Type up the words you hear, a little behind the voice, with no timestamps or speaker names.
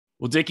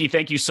Well, Dickey,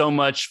 thank you so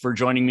much for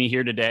joining me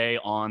here today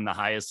on the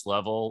highest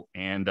level,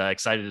 and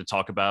excited to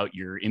talk about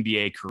your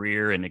NBA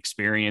career and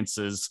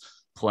experiences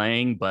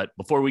playing. But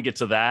before we get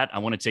to that, I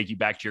want to take you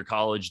back to your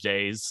college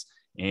days.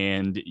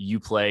 And you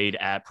played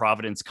at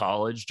Providence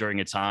College during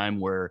a time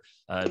where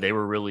they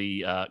were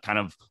really kind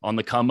of on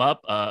the come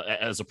up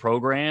as a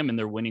program in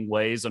their winning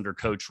ways under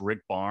Coach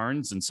Rick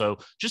Barnes. And so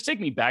just take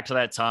me back to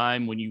that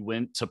time when you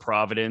went to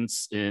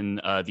Providence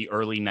in the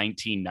early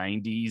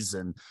 1990s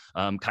and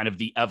kind of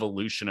the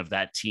evolution of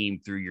that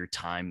team through your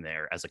time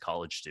there as a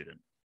college student.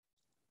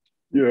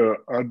 Yeah,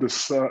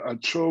 I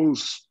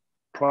chose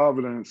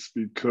Providence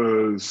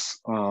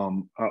because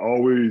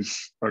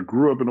I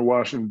grew up in the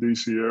Washington,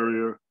 D.C.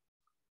 area,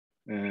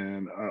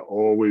 and I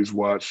always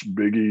watched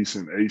Big East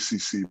and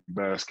ACC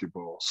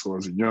basketball. So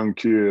as a young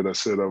kid, I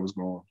said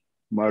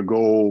my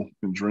goal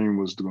and dream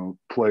was to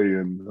play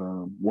in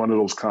one of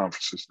those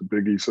conferences, the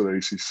Big East or the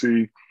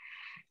ACC.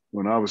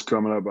 When I was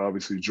coming up,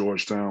 obviously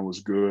Georgetown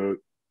was good.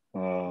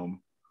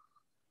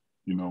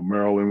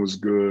 Maryland was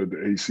good.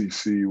 The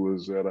ACC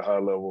was at a high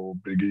level.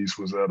 Big East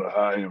was at a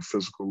high and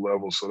physical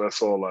level. So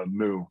that's all I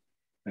knew.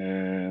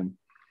 And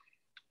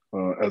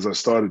as I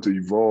started to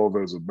evolve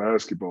as a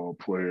basketball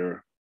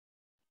player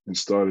and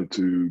started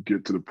to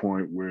get to the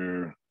point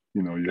where,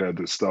 you had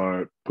to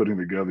start putting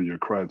together your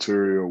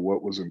criteria,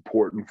 what was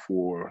important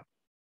for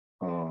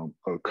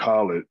a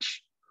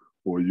college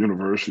or a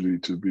university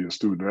to be a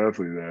student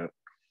athlete at.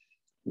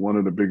 One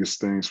of the biggest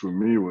things for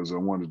me was I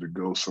wanted to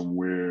go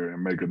somewhere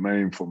and make a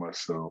name for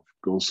myself,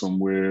 go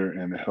somewhere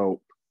and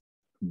help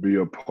be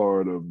a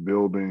part of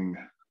building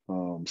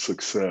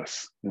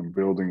success and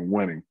building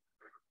winning.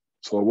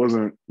 So I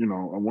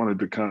wanted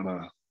to kind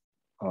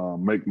of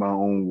make my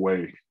own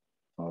way,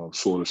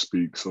 so to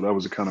speak. So that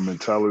was the kind of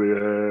mentality I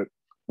had.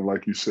 And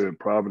like you said,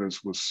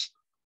 Providence was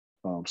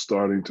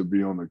starting to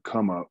be on the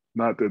come up.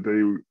 Not that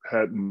they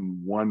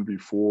hadn't won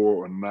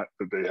before or not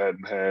that they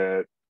hadn't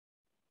had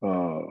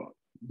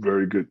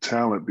very good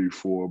talent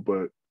before,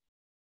 but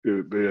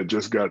they had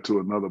just got to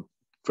another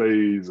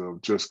phase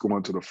of just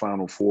going to the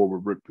Final Four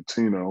with Rick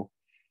Pitino.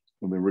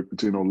 And then Rick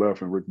Pitino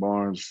left and Rick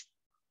Barnes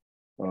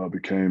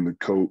became the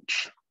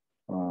coach.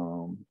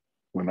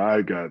 When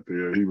I got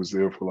there, he was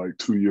there for like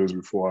 2 years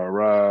before I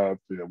arrived.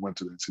 I went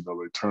to the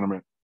NCAA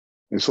tournament.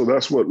 And so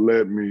that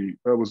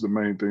was the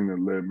main thing that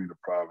led me to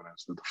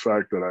Providence, the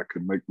fact that I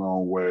could make my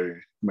own way,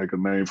 make a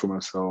name for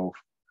myself.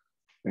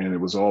 And it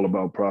was all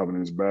about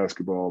Providence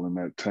basketball in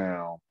that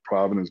town.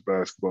 Providence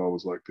basketball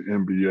was like the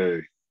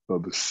NBA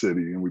of the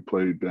city, and we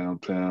played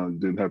downtown. You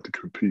didn't have to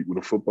compete with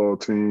a football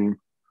team.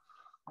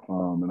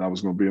 And I was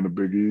going to be in the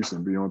Big East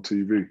and be on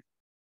TV.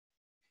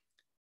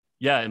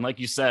 Yeah, and like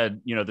you said,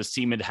 this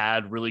team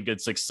had really good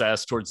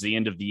success towards the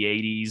end of the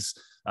 80s.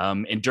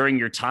 And during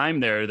your time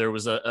there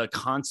was a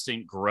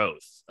constant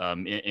growth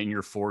in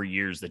your 4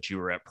 years that you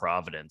were at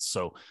Providence.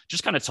 So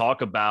just kind of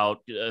talk about,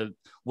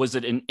 was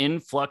it an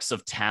influx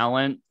of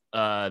talent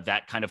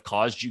that kind of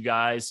caused you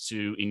guys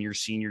to, in your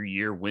senior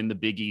year, win the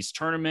Big East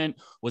tournament?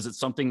 Was it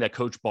something that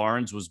Coach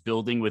Barnes was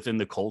building within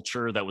the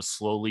culture that was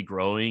slowly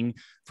growing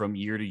from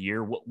year to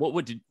year? What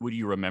would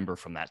you remember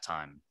from that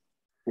time?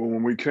 Well,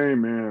 when we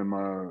came in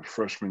my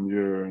freshman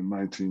year in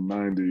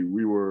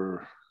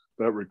 1990,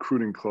 that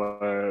recruiting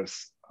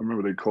class, I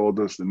remember they called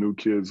us the new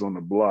kids on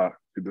the block.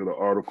 They did an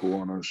article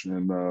on us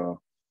in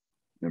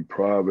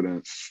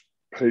Providence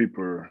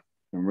paper.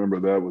 And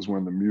remember that was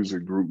when the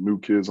music group New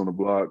Kids on the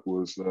Block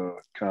was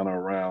kind of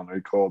around.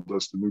 They called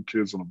us the new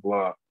kids on the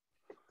block.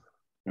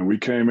 And we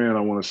came in, I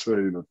want to say,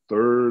 the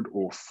third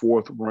or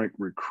fourth ranked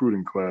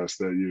recruiting class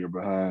that year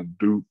behind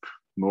Duke,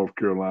 North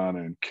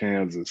Carolina, and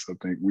Kansas. I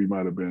think we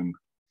might have been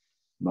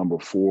number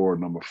 4,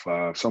 number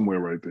 5, somewhere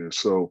right there.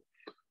 So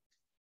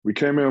we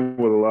came in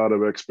with a lot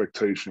of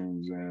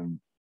expectations, and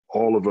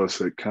all of us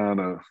had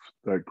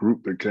that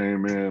group that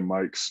came in,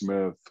 Mike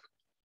Smith,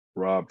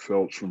 Rob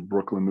Felch from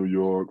Brooklyn, New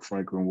York,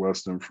 Franklin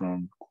Weston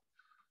from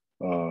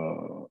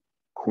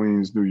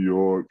Queens, New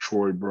York,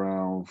 Troy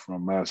Brown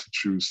from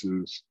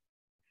Massachusetts,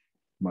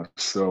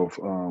 myself,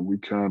 we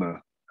kind of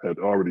had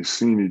already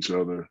seen each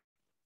other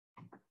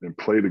and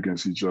played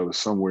against each other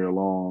somewhere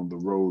along the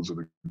roads of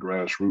the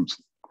grassroots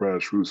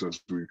as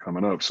we were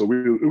coming up. So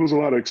it was a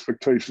lot of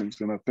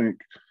expectations. And I think,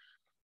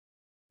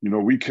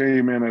 we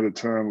came in at a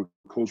time when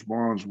Coach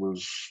Barnes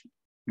was,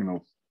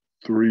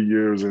 3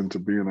 years into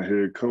being a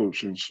head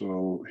coach. And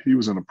so he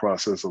was in the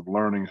process of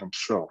learning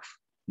himself,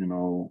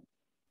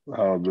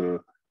 how to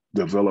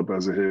develop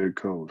as a head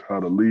coach, how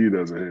to lead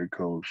as a head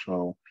coach.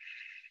 So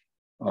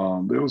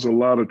there was a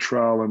lot of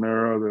trial and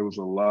error. There was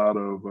a lot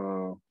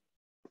of,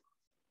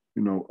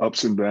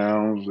 ups and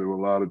downs. There were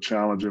a lot of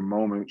challenging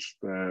moments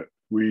that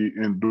we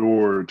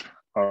endured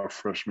our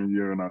freshman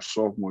year and our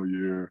sophomore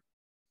year.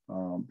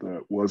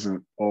 That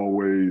wasn't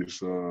always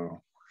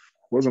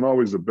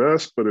the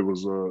best, but it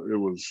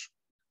was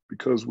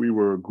because we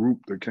were a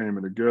group that came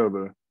in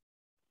together.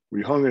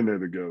 We hung in there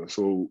together,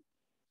 so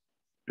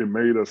it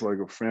made us like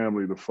a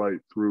family to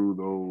fight through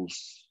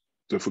those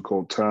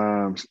difficult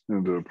times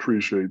and to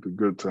appreciate the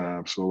good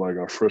times. So, like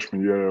our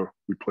freshman year,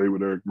 we played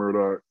with Eric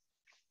Murdoch.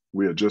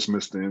 We had just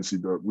missed the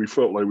NCAA. We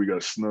felt like we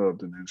got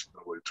snubbed in the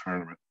NCAA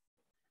tournament.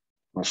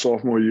 My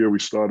sophomore year, we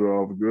started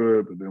off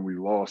good, but then we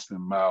lost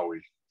in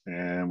Maui,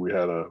 and we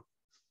had a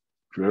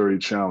very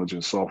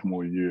challenging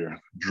sophomore year,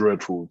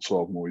 dreadful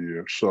sophomore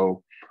year.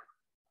 So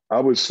I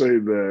would say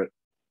that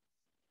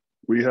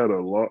we had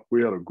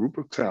a group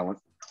of talent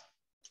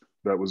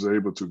that was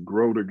able to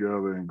grow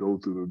together and go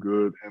through the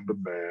good and the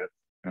bad.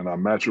 And our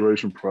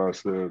maturation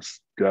process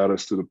got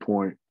us to the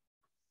point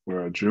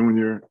where our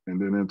junior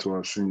and then into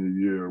our senior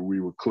year,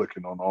 we were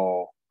clicking on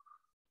all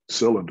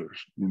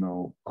cylinders,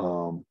 and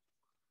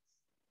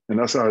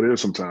that's how it is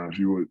sometimes.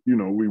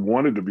 We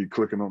wanted to be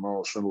clicking on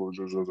all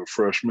cylinders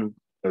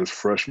as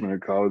freshmen in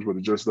college, but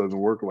it just doesn't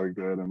work like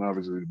that. And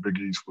obviously the Big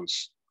East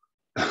was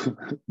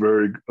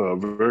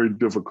very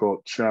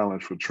difficult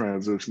challenge for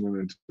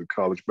transitioning into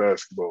college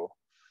basketball.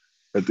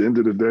 At the end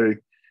of the day,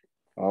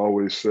 I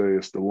always say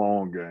it's the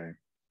long game,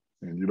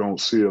 and you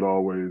don't see it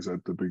always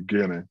at the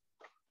beginning.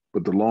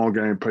 But the long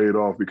game paid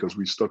off because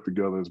we stuck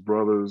together as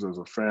brothers, as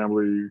a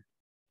family.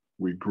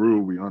 We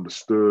grew, we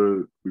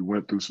understood, we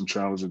went through some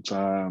challenging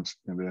times.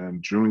 And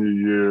then junior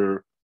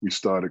year, we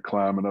started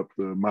climbing up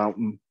the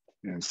mountain.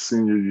 And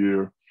senior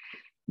year,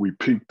 we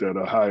peaked at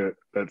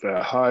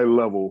that high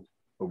level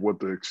of what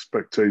the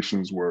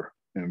expectations were.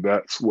 And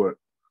that's what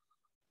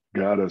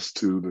got us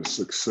to the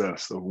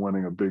success of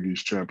winning a Big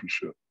East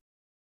championship.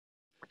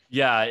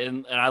 Yeah,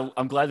 and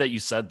I'm glad that you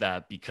said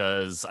that,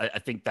 because I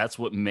think that's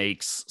what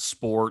makes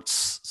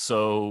sports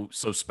so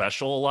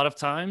special a lot of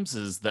times,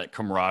 is that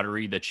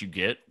camaraderie that you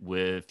get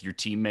with your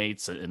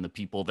teammates and the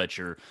people that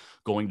you're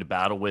going to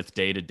battle with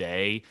day to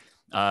day.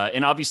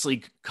 And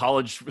obviously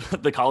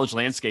the college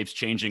landscape's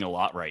changing a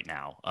lot right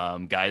now.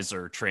 Guys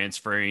are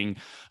transferring,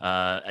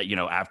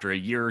 after a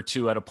year or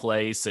two at a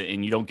place,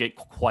 and you don't get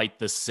quite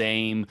the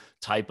same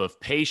type of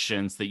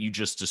patience that you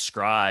just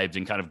described,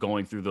 and kind of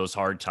going through those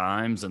hard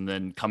times and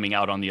then coming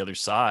out on the other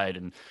side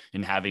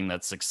and having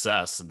that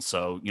success. And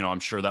so, I'm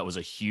sure that was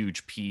a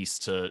huge piece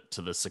to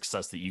the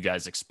success that you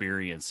guys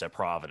experienced at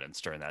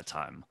Providence during that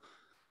time.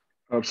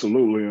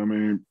 Absolutely. I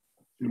mean,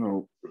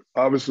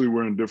 obviously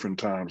we're in different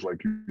times,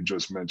 like you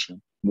just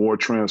mentioned. More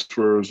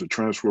transfers. The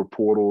transfer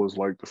portal is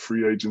like the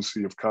free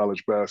agency of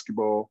college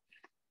basketball.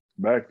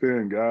 Back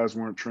then, guys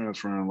weren't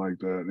transferring like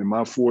that. In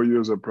my 4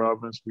 years at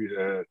Providence, we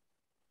had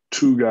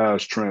 2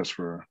 guys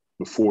transfer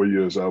the 4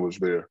 years I was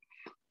there.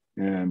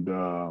 And,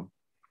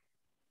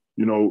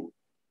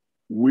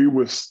 we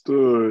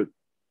withstood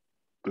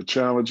the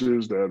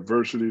challenges, the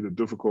adversity, the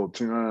difficult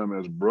time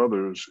as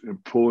brothers,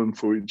 and pulling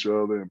for each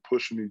other and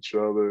pushing each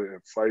other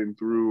and fighting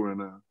through.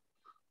 And,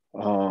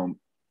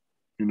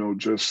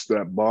 just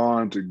that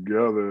bond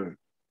together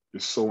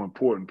is so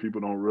important.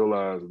 People don't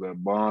realize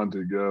that bond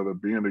together,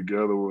 being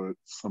together with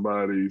some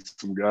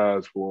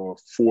guys for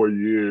 4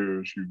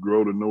 years, you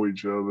grow to know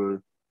each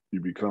other, you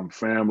become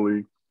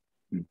family,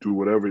 you do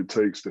whatever it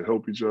takes to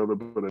help each other.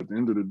 But at the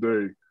end of the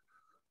day,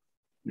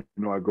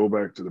 I go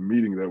back to the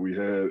meeting that we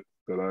had,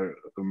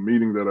 a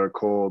meeting that I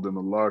called in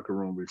the locker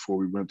room before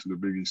we went to the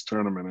Big East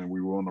tournament, and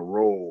we were on a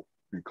roll.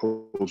 And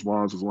Coach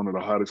Bonds was one of the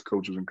hottest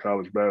coaches in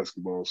college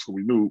basketball. So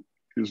we knew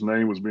his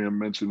name was being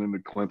mentioned in the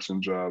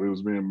Clemson job. It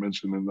was being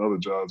mentioned in other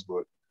jobs,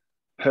 but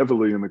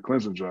heavily in the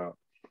Clemson job.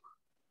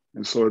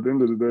 And so at the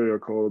end of the day, I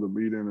called a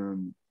meeting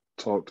and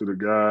talked to the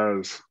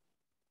guys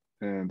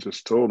and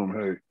just told them,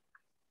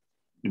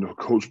 hey,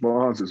 Coach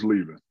Bonds is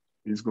leaving.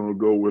 He's going to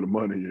go where the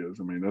money is.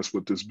 I mean, that's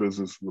what this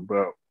business is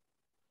about.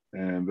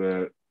 And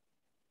that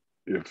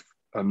if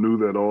I knew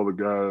that all the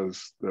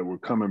guys that were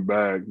coming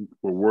back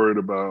were worried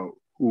about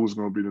who was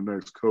going to be the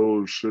next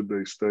coach, should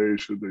they stay,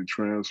 should they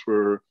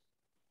transfer,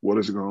 what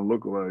is it going to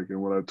look like?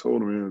 And what I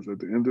told them is, at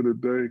the end of the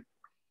day,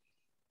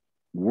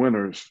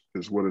 winners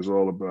is what it's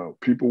all about.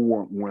 People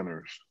want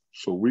winners.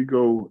 So we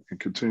go and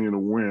continue to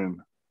win.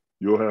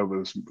 You'll have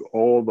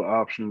all the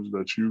options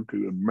that you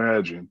could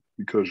imagine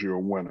because you're a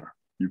winner.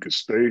 You could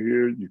stay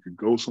here, you could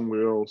go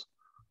somewhere else,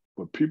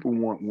 but people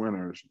want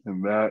winners,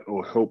 and that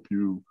will help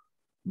you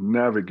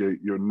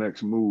navigate your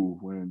next move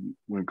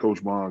when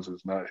Coach Bonds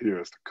is not here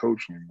as the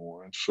coach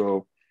anymore. And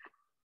so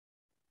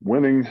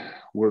winning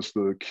was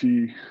the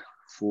key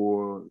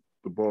for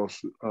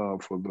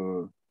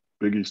the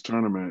Big East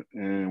tournament,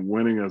 and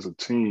winning as a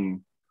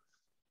team.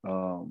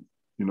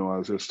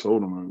 I just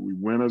told them, we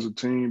win as a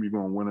team, you're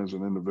going to win as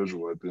an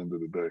individual at the end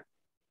of the day.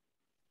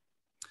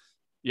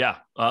 Yeah,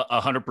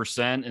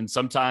 100%. And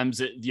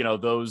sometimes,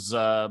 those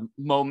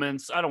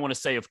moments, I don't want to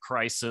say of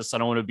crisis, I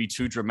don't want to be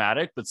too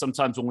dramatic, but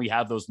sometimes when we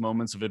have those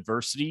moments of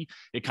adversity,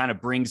 it kind of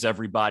brings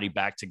everybody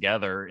back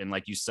together. And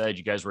like you said,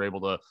 you guys were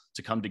able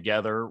to come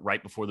together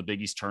right before the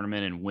Big East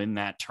tournament and win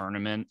that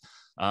tournament,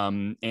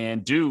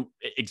 and do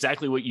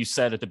exactly what you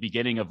said at the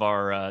beginning of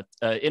our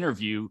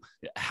interview,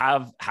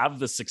 have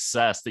the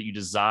success that you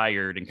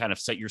desired and kind of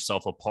set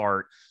yourself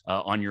apart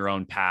on your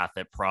own path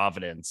at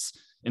Providence.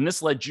 And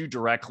this led you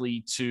directly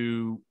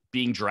to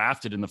being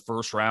drafted in the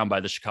first round by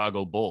the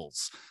Chicago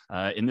Bulls.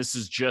 And this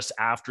is just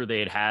after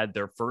they had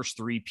their first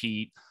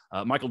three-peat.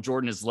 Michael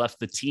Jordan has left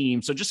the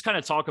team. So just kind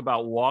of talk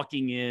about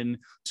walking in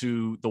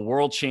to the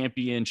world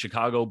champion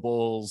Chicago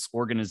Bulls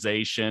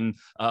organization,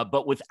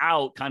 but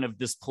without kind of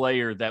this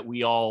player that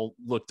we all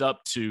looked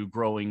up to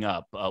growing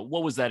up.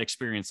 What was that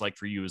experience like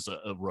for you as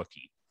a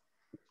rookie?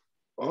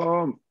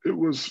 It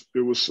was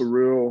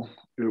surreal.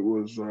 It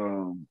was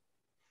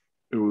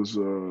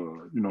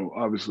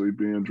obviously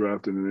being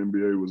drafted in the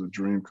NBA was a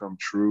dream come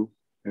true.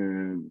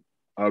 And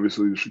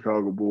obviously the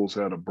Chicago Bulls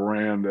had a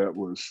brand that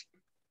was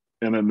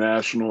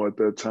international at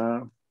that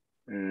time.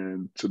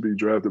 And to be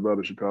drafted by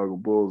the Chicago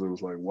Bulls, it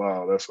was like,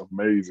 wow, that's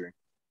amazing.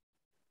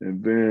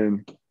 And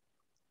then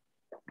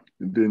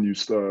you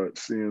start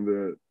seeing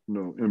that,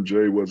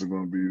 MJ wasn't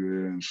going to be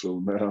there. And so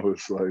now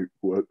it's like,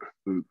 what,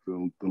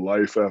 the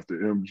life after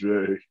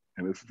MJ.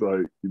 And it's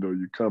like,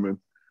 you're coming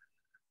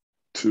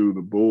to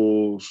the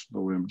Bulls,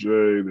 no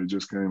MJ. They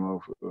just came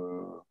off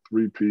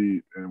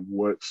three-peat, and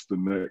what's the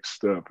next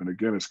step? And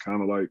again, it's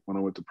kind of like when I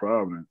went to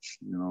Providence.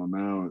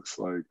 Now it's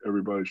like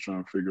everybody's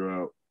trying to figure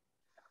out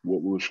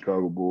what will the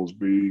Chicago Bulls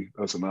be.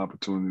 That's an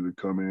opportunity to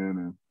come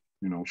in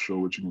and show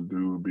what you can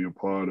do and be a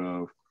part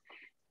of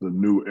the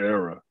new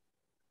era.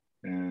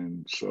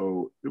 And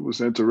so it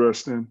was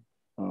interesting.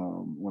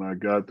 When I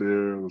got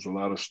there was a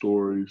lot of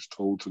stories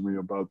told to me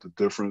about the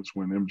difference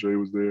when MJ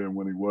was there and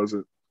when he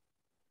wasn't.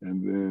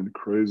 And then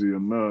crazy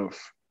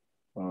enough,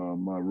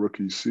 my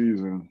rookie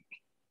season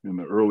in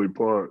the early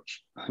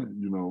parts,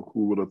 who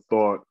would have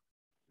thought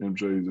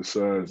MJ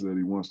decides that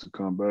he wants to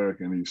come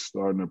back, and he's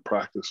starting to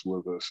practice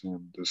with us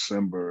in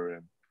December,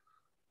 and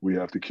we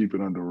have to keep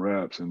it under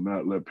wraps and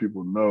not let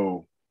people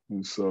know.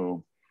 And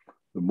so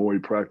the more he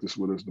practiced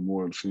with us, the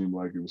more it seemed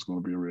like it was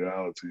going to be a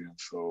reality. And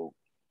so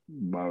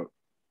the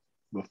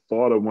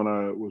thought of when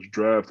I was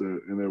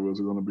drafted and there was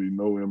going to be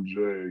no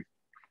MJ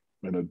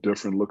and a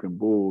different looking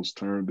Bulls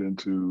turned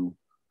into,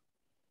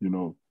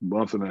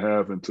 month and a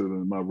half into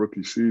my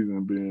rookie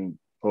season being,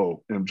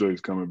 oh,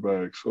 MJ's coming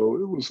back. So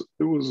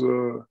it was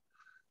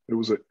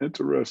an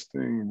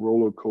interesting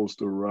roller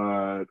coaster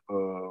ride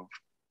of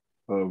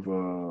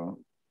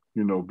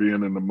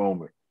being in the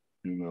moment,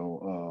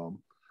 and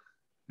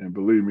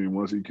believe me,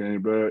 once he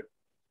came back,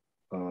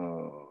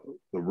 the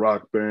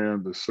rock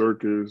band, the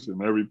circus,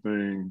 and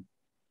everything,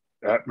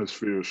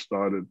 atmosphere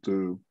started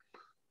to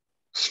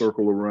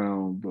circle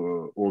around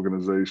the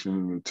organization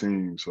and the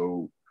team.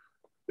 So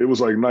it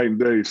was like night and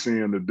day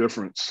seeing the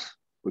difference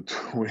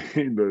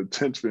between the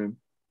attention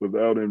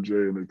without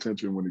MJ and the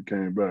attention when he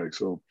came back.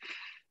 So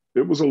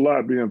it was a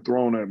lot being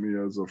thrown at me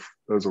as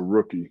a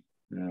rookie,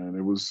 and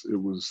it was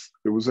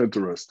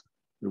interesting.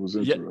 It was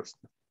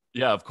interesting.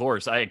 Yeah, of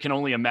course. I can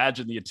only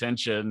imagine the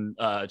attention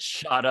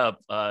shot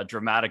up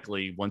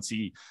dramatically once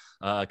he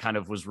kind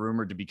of was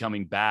rumored to be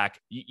coming back.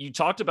 You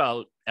talked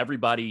about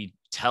everybody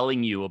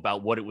telling you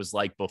about what it was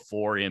like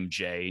before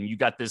MJ, and you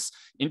got this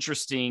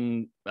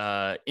interesting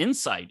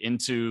insight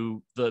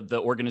into the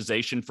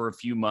organization for a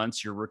few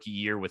months, your rookie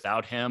year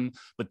without him,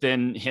 but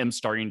then him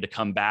starting to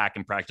come back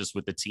and practice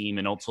with the team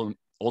and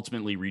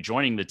ultimately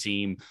rejoining the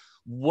team.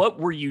 What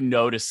were you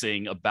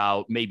noticing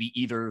about maybe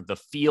either the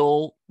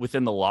feel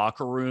within the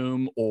locker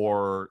room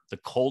or the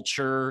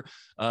culture?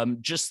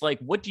 Just like,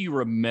 what do you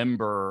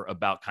remember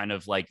about kind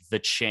of like the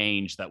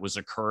change that was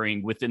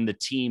occurring within the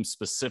team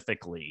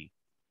specifically?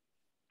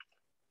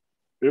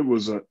 It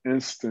was an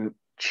instant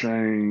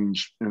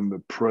change in the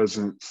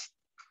presence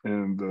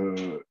and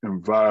the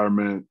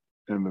environment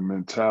and the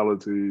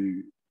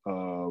mentality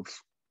of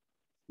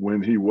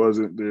when he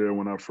wasn't there,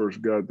 when I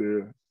first got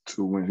there,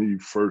 to when he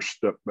first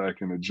stepped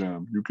back in the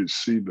gym. You could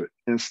see the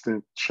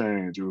instant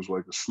change. It was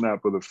like a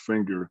snap of the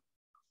finger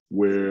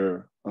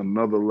where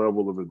another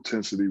level of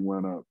intensity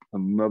went up,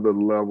 another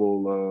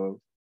level of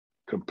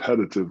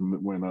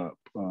competitiveness went up,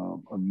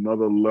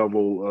 another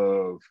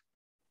level of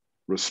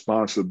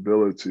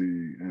responsibility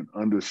and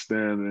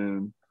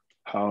understanding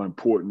how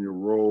important your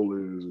role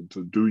is and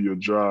to do your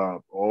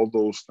job. All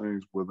those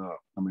things went up.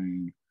 I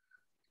mean,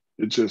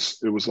 it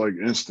was like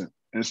instant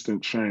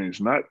change.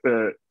 Not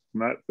that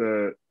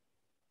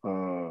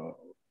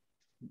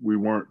we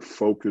weren't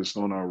focused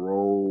on our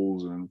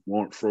roles and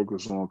weren't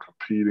focused on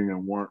competing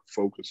and weren't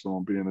focused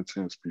on being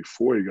intense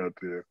before he got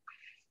there.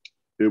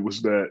 It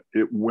was that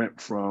it went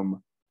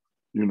from,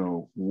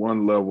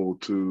 one level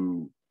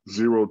to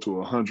 0 to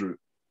 100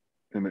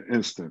 in an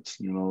instance,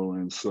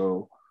 and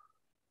so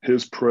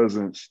his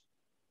presence,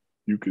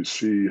 you could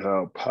see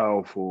how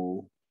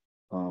powerful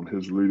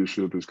his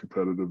leadership, his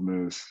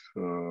competitiveness,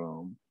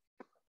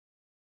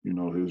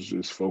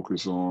 his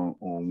focus on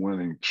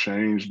winning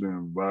changed the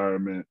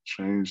environment,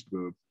 changed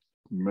the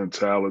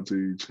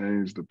mentality,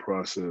 changed the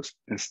process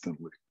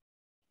instantly.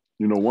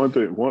 One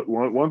thing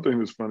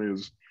that's funny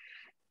is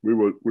we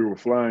were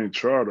flying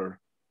charter.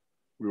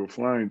 We were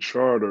flying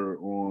charter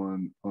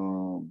on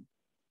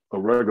a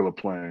regular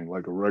plane,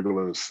 like a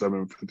regular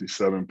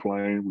 757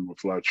 plane. We would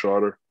fly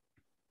charter,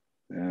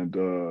 and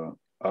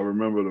I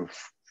remember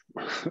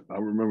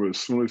as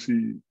soon as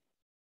he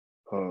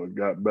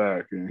got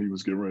back and he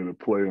was getting ready to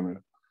play in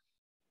it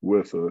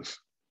with us,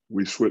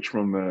 we switched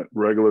from that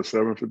regular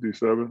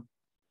 757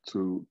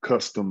 to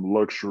custom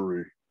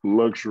luxury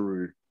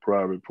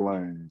private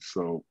planes.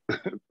 So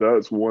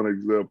that's one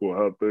example of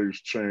how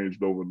things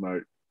changed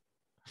overnight.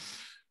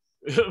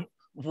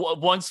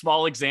 One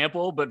small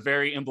example, but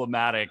very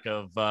emblematic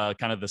of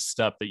kind of the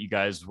step that you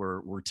guys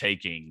were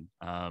taking,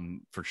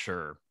 for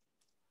sure.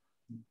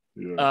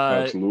 Yeah,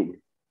 absolutely.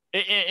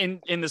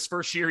 In this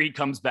first year, he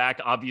comes back.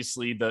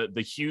 Obviously,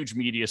 the huge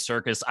media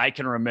circus. I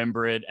can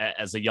remember it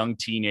as a young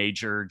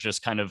teenager,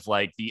 just kind of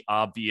like the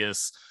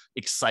obvious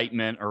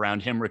excitement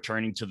around him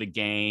returning to the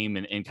game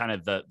and kind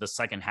of the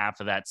second half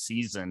of that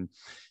season.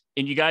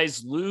 And you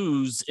guys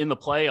lose in the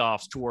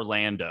playoffs to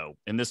Orlando.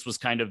 And this was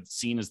kind of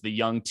seen as the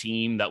young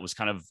team that was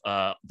kind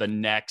of the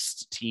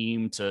next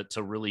team to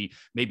really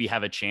maybe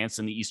have a chance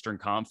in the Eastern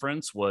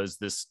Conference, was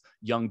this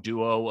young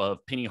duo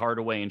of Penny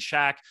Hardaway and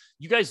Shaq.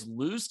 You guys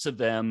lose to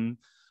them.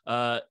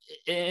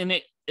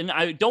 And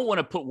I don't want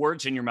to put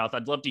words in your mouth.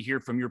 I'd love to hear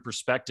from your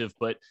perspective,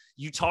 but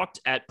you talked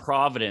at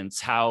Providence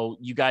how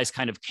you guys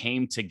kind of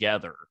came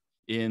together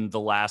in the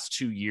last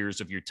 2 years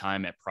of your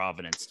time at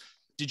Providence.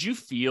 Did you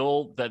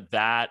feel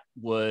that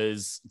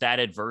was that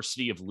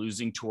adversity of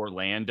losing to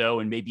Orlando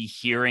and maybe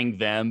hearing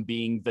them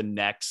being the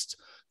next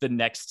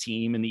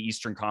team in the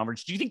Eastern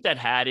Conference? Do you think that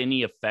had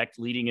any effect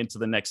leading into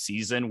the next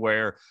season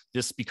where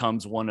this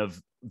becomes one of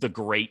the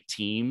great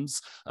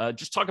teams?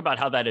 Just talk about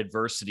how that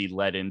adversity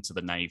led into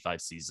the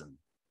 95 season.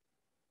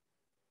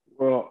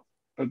 Well,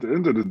 at the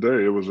end of the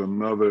day, it was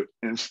another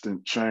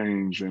instant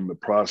change in the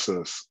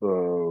process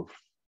of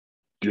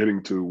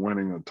getting to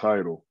winning a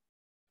title.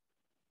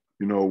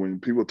 You know, when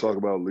people talk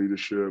about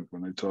leadership,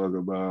 when they talk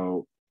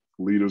about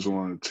leaders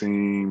on a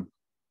team,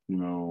 you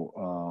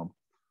know,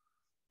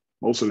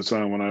 most of the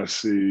time when I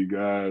see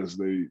guys,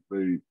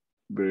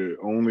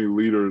 they're only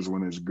leaders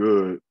when it's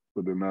good,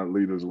 but they're not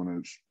leaders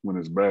when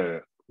it's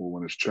bad or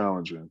when it's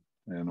challenging.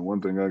 And the one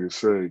thing I can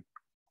say,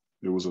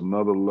 it was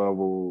another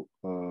level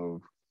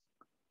of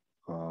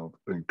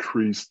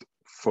increased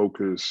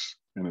focus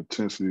and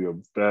intensity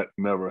of that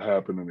never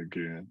happening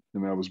again.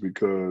 And that was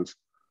because,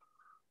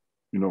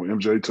 you know,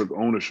 MJ took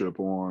ownership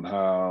on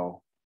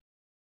how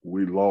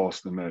we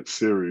lost in that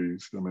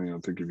series. I mean, I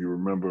think if you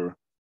remember,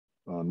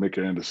 Nick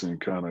Anderson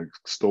kind of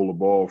stole the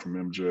ball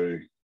from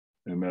MJ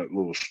in that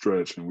little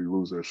stretch and we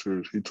lose that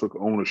series. He took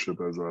ownership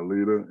as our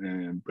leader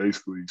and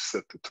basically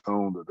set the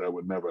tone that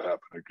would never happen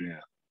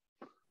again.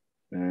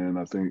 And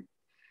I think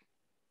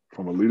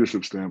from a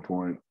leadership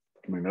standpoint,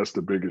 I mean, that's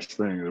the biggest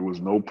thing. There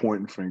was no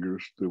pointing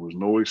fingers. There was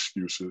no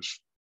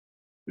excuses.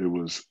 It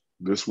was,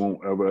 this won't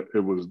ever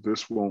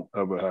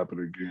happen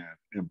again.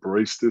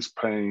 Embrace this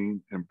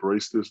pain,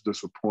 embrace this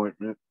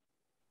disappointment,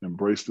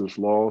 embrace this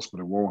loss,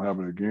 but it won't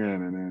happen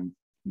again. And then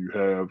you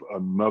have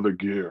another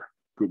gear.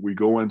 We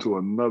go into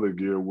another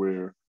gear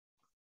where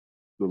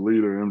the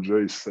leader,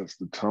 MJ, sets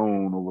the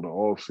tone over the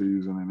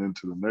offseason and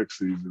into the next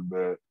season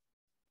that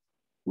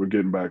we're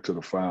getting back to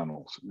the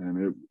finals.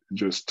 And it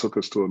just took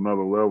us to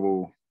another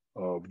level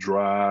of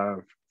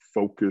drive,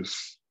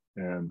 focus,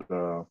 and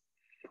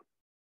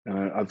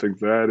I think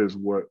that is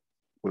what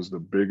was the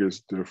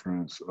biggest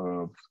difference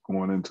of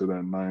going into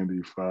that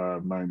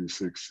 95,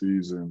 96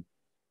 season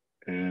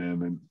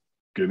and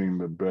getting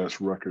the best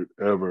record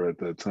ever at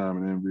that time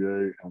in the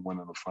NBA and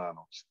winning the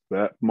finals.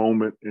 That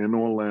moment in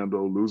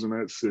Orlando, losing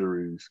that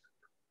series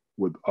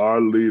with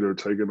our leader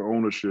taking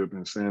ownership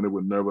and saying it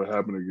would never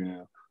happen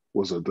again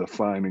was a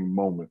defining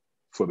moment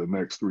for the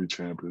next 3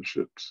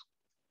 championships.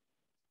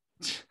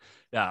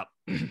 Yeah.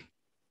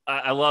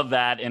 I love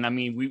that. And I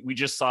mean, we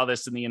just saw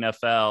this in the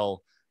NFL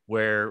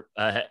where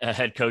a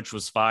head coach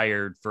was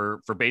fired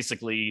for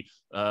basically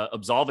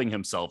absolving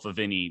himself of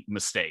any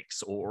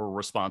mistakes or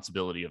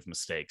responsibility of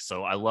mistakes.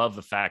 So I love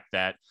the fact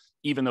that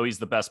even though he's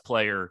the best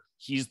player,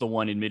 he's the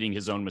one admitting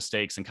his own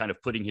mistakes and kind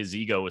of putting his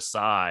ego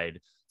aside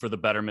for the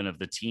betterment of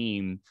the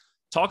team.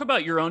 Talk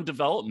about your own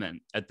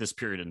development at this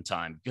period in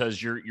time,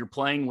 because you're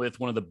playing with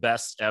one of the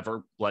best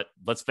ever,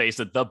 let's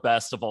face it, the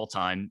best of all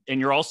time. And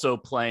you're also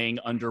playing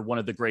under one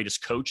of the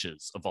greatest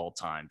coaches of all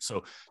time.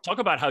 So talk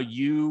about how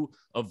you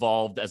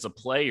evolved as a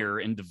player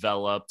and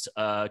developed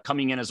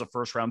coming in as a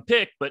first round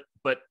pick, but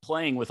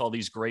playing with all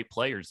these great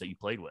players that you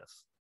played with.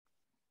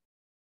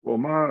 Well,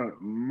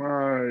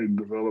 my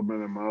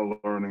development and my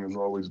learning has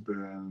always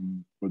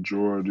been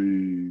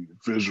majority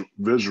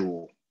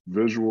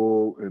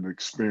visual and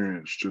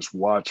experience, just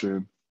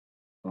watching,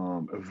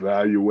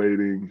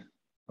 evaluating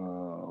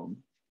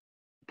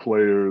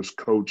players,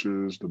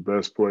 coaches, the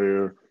best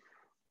player.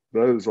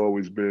 That has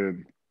always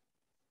been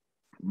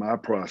my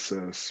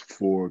process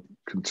for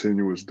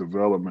continuous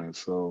development.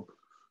 So,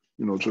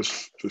 you know,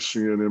 just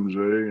seeing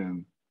MJ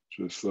and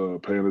just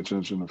paying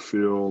attention to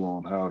Phil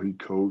on how he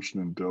coached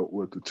and dealt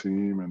with the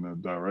team and the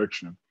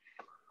direction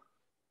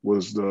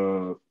was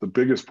the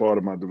biggest part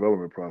of my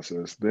development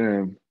process.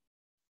 Then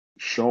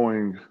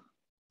showing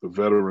the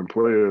veteran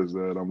players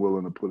that I'm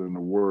willing to put in the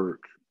work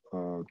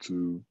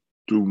to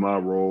do my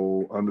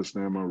role,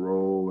 understand my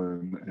role,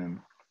 and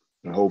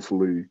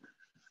hopefully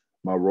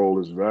my role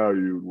is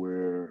valued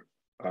where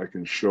I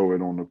can show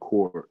it on the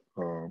court.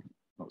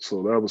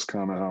 So that was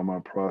kind of how my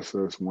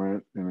process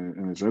went.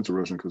 And it's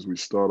interesting because we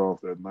start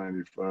off that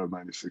 95,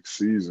 96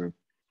 season.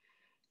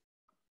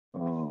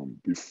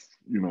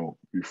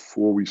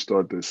 Before we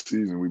start this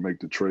season, we make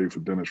the trade for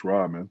Dennis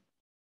Rodman.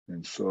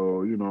 And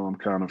so, I'm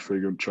kind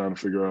of trying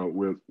to figure out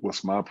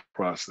what's my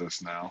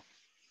process now,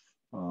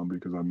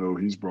 because I know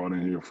he's brought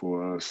in here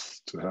for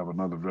us to have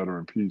another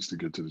veteran piece to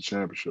get to the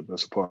championship.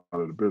 That's a part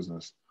of the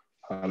business.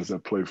 How does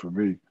that play for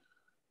me?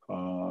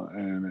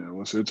 And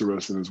what's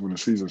interesting is when the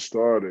season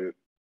started,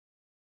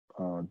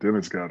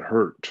 Dennis got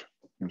hurt.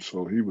 And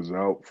so he was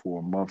out for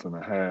a month and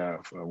a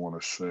half, I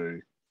want to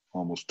say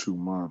almost 2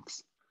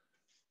 months.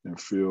 And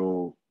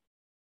Phil,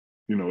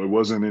 it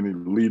wasn't any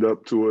lead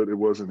up to it. It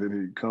wasn't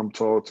any come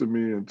talk to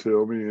me and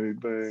tell me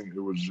anything. It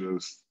was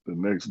just the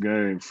next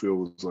game, Phil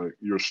was like,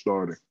 you're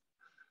starting.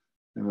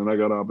 And then I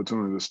got an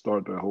opportunity to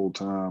start that whole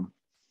time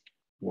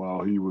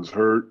while he was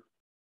hurt.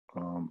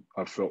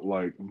 I felt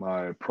like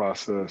my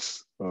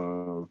process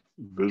of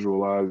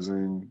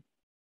visualizing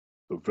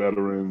the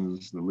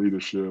veterans, the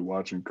leadership,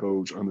 watching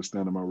coach,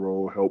 understanding my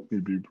role helped me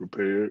be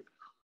prepared.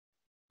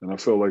 And I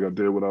felt like I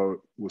did what I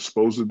was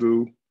supposed to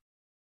do,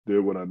 did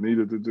what I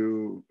needed to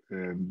do,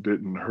 and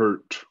didn't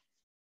hurt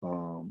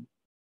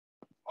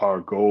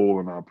our goal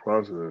and our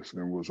process,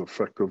 and was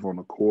effective on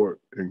the court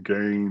and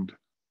gained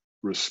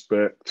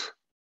respect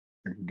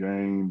and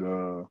gained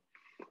the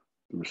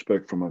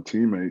respect from my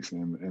teammates.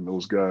 And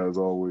those guys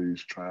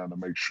always trying to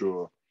make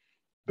sure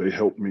they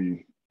help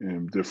me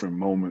in different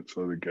moments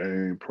of the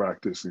game,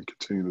 practice, and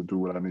continue to do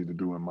what I need to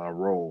do in my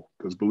role.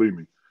 Because believe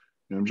me,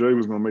 MJ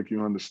was going to make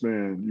you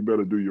understand, you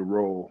better do your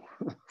role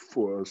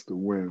for us to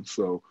win.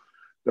 So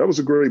that was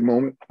a great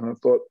moment. I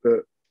thought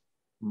that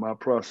my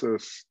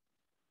process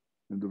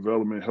and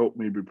development helped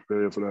me be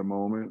prepared for that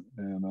moment.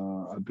 And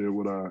I did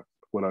what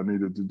I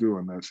needed to do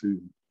in that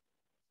season.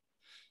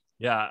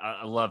 Yeah,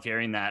 I love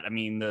hearing that. I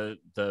mean,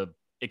 the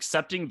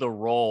accepting the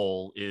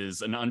role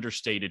is an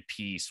understated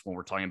piece when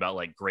we're talking about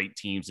like great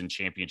teams and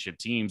championship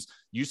teams.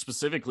 You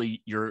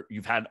specifically,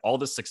 you've had all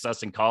this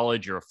success in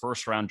college. You're a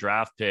first-round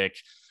draft pick.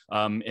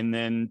 And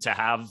then to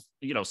have,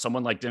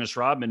 someone like Dennis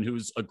Rodman,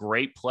 who's a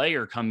great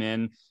player, come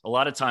in, a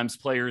lot of times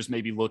players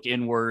maybe look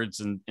inwards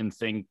and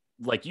think,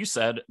 like you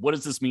said, what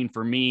does this mean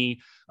for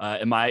me?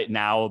 Am I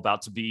now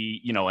about to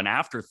be, an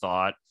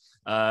afterthought?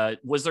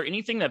 Was there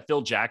anything that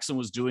Phil Jackson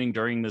was doing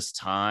during this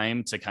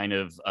time to kind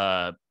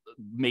of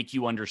make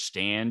you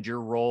understand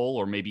your role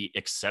or maybe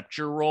accept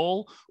your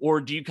role? Or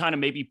do you kind of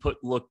maybe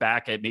look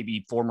back at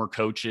maybe former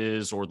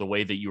coaches or the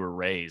way that you were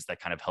raised that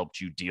kind of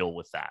helped you deal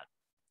with that?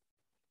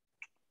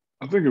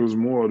 I think it was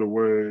more the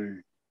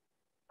way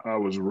I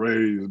was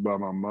raised by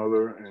my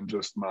mother and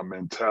just my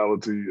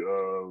mentality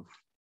of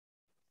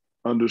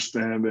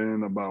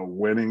understanding about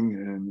winning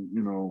and,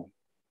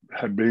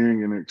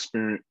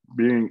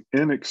 being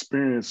in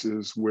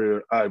experiences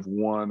where I've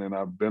won and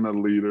I've been a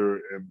leader,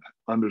 and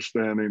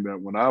understanding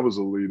that when I was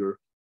a leader,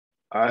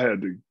 I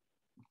had to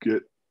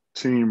get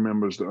team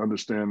members to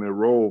understand their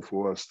role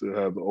for us to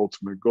have the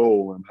ultimate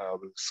goal, and how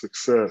the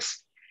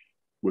success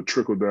would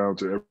trickle down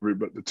to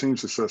everybody. The team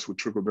success would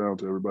trickle down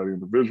to everybody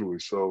individually.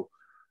 So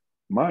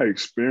my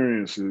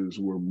experiences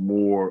were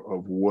more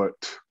of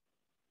what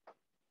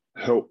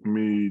helped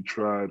me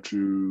try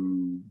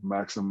to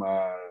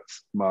maximize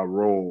my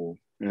role.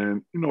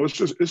 And,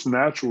 it's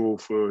natural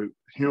for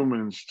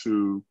humans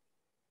to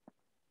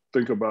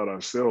think about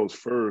ourselves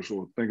first,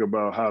 or think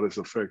about how this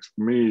affects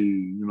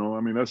me.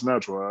 That's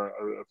natural.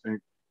 I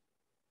think,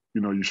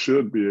 you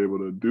should be able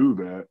to do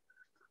that.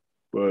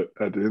 But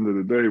at the end of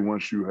the day,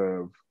 once you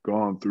have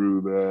gone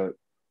through that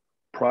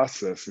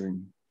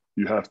processing,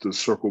 you have to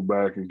circle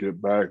back and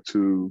get back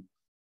to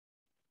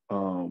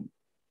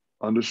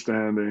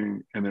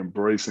understanding and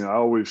embracing. I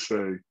always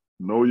say,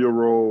 know your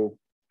role,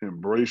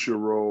 embrace your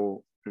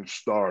role, and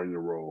star your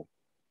role.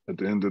 At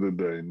the end of the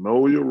day,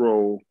 know your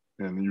role,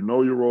 and you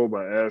know your role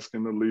by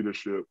asking the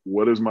leadership,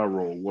 what is my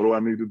role? What do I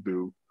need to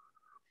do?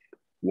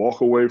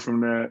 Walk away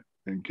from that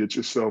and get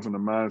yourself in a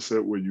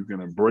mindset where you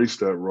can embrace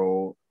that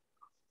role.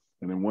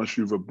 And then once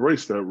you've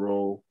embraced that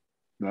role,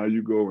 now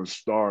you go and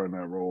star in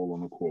that role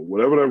on the court.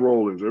 Whatever that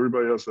role is,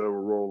 everybody has to have a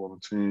role on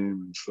the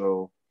team. And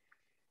so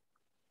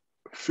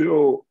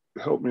Phil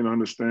helped me to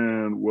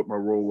understand what my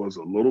role was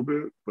a little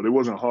bit, but it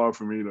wasn't hard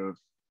for me to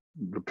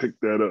pick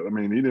that up.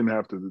 He didn't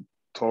have to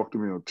talk to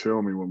me or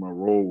tell me what my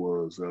role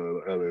was at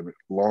a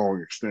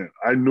long extent.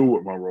 I knew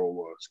what my role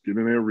was. Get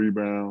in there,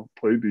 rebound,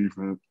 play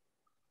defense.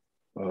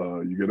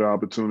 You get an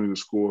opportunity to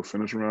score,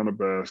 finish around the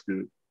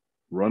basket,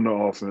 run the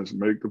offense,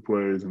 make the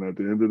plays, and at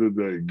the end of the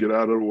day, get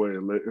out of the way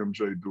and let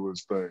MJ do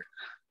his thing.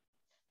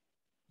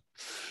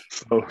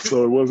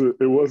 So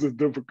it wasn't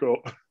difficult.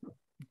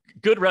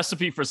 Good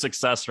recipe for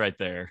success right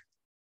there.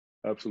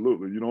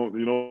 Absolutely. You don't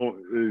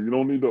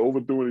need to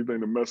overdo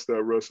anything to mess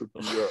that recipe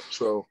up.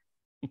 So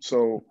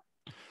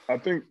I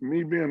think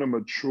me being a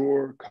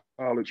mature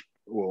college,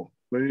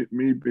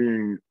 me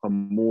being a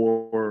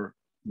more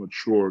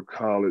mature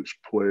college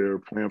player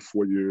playing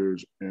 4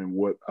 years, and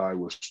what I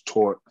was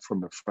taught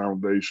from the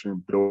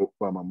foundation built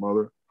by my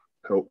mother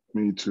helped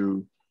me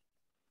to,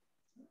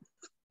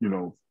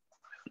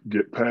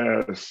 get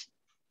past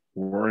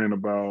worrying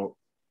about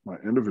my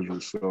individual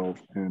self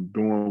and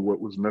doing what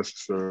was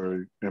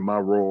necessary in my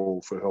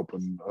role for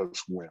helping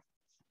us win.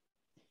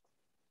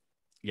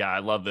 Yeah, I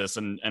love this.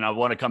 And I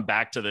want to come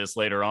back to this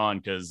later on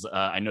because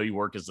I know you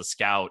work as a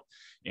scout,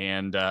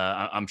 and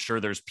I'm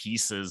sure there's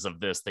pieces of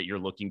this that you're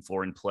looking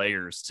for in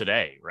players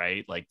today,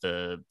 right? Like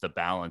the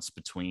balance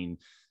between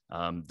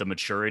the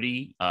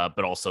maturity,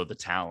 but also the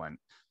talent.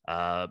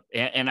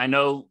 And I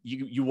know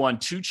you won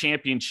 2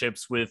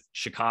 championships with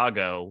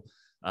Chicago,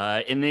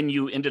 and then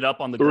you ended up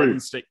on the Golden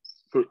State.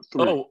 Three.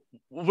 Oh,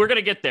 we're going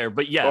to get there,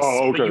 but yes,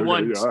 okay, but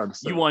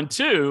you won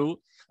 2.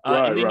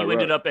 And then you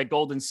ended up at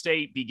Golden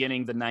State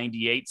beginning the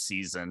 98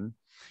 season.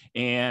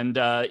 And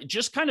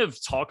just kind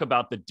of talk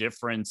about the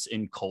difference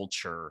in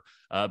culture,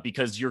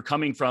 because you're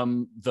coming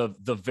from the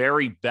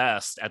very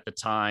best at the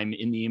time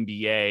in the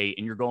NBA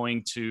and you're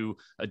going to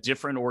a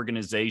different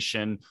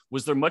organization.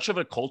 Was there much of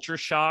a culture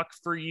shock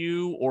for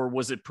you, or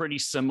was it pretty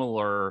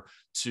similar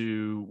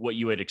to what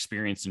you had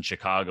experienced in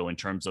Chicago in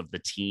terms of the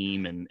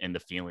team and the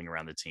feeling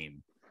around the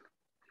team?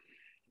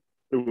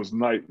 It was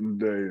night and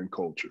day in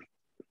culture.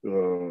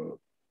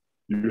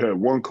 You had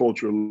one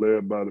culture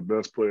led by the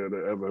best player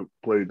that ever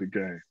played the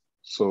game.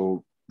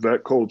 So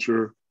that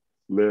culture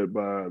led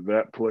by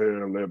that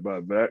player, led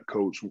by that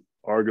coach,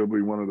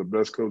 arguably one of the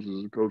best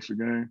coaches to coach the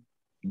game,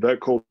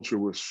 that culture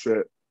was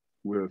set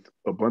with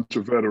a bunch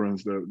of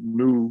veterans that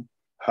knew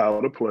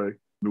how to play,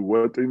 knew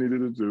what they needed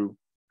to do,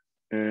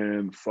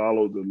 and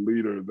followed the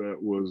leader that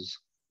was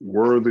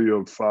worthy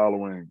of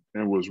following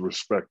and was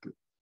respected.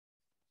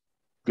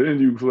 Then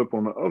you flip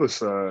on the other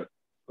side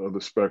of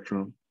the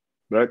spectrum.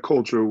 That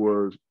culture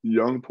was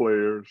young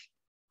players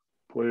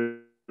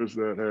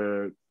that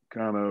had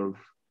kind of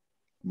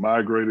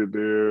migrated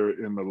there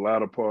in the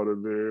latter part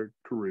of their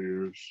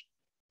careers.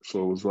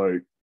 So it was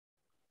like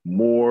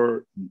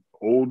more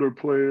older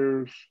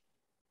players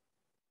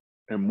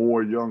and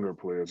more younger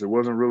players. It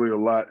wasn't really a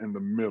lot in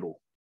the middle.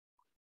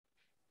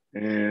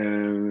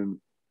 And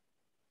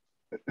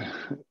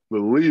the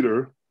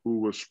leader, who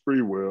was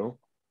Sprewell,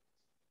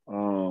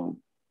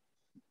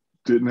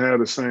 didn't have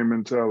the same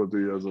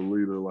mentality as a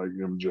leader like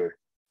MJ.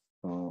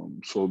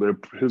 So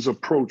his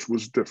approach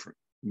was different,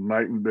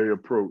 night and day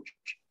approach.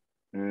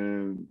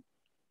 And,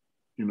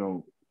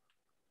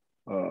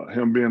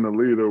 him being the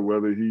leader,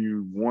 whether he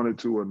wanted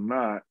to or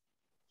not,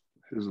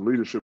 his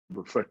leadership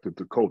affected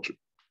the culture.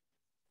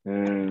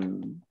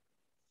 And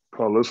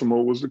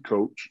Carlissimo was the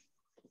coach.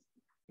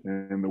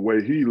 And the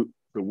way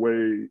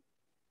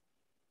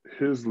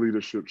his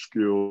leadership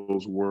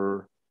skills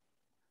were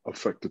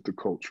affected the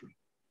culture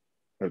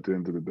at the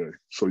end of the day.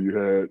 So you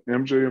had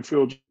MJ and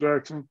Phil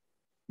Jackson,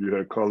 you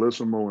had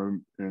Carlissimo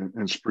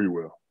and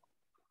Sprewell.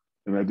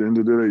 And at the end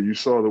of the day, you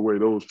saw the way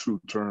those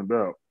two turned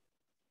out.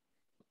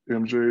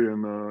 MJ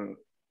and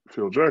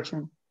Phil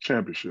Jackson,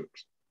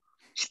 championships.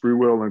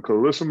 Sprewell and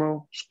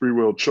Carlissimo,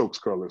 Sprewell chokes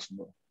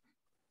Carlissimo.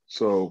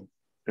 So,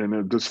 in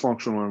a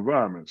dysfunctional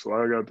environment. So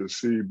I got to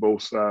see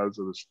both sides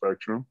of the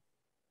spectrum.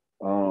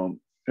 And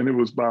it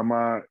was by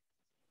my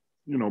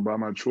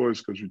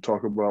choice, because you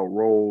talk about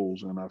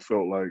roles, and I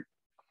felt like,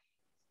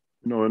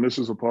 and this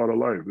is a part of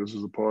life. This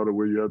is a part of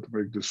where you have to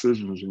make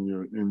decisions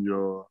in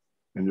your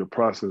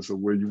process of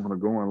where you want to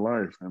go in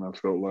life. And I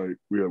felt like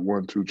we had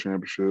won 2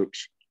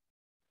 championships,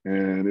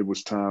 and it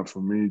was time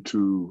for me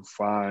to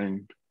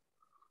find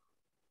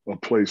a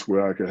place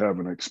where I could have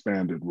an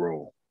expanded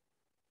role.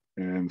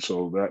 And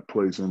so that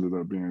place ended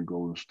up being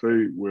Golden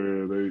State,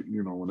 where they,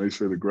 when they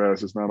say the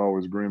grass is not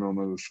always green on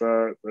the other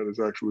side, that is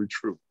actually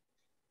true.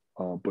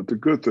 But the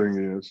good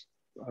thing is,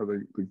 I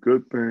think the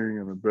good thing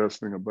and the best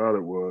thing about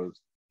it was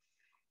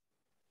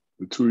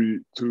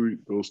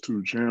those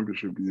 2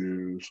 championship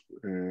years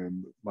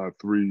and my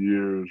 3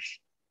 years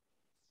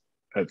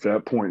at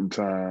that point in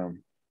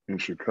time in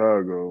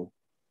Chicago.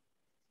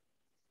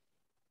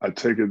 I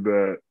take it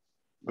that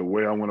the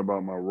way I went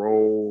about my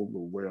role, the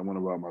way I went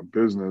about my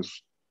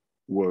business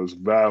was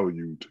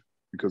valued,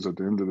 because at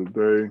the end of the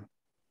day,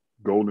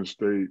 Golden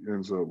State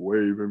ends up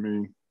waiving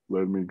me,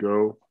 letting me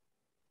go.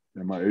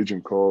 And my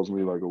agent calls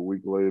me like a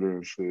week later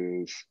and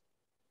says,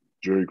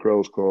 Jerry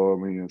Krause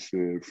called me and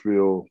said,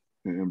 Phil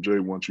and MJ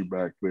want you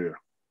back there.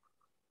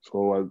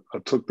 So I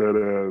took that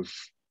as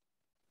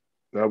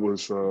that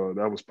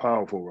was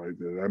powerful right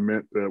there. That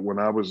meant that when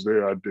I was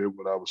there, I did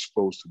what I was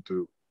supposed to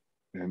do.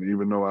 And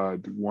even though I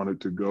wanted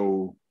to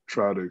go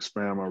try to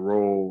expand my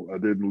role, I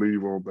didn't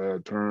leave on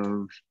bad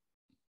terms.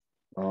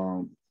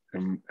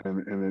 And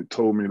it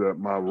told me that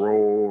my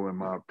role and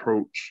my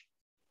approach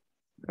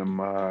and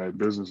my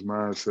business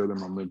mindset and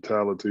my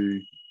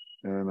mentality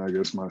and I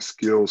guess my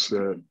skill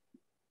set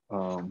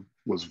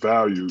was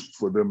valued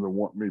for them to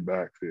want me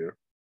back there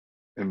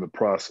in the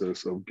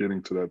process of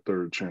getting to that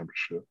 3rd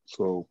championship.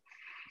 So,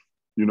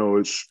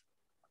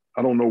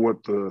 I don't know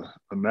what the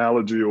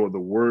analogy or the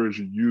words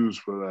you use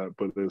for that,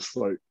 but it's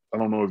like I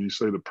don't know if you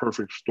say the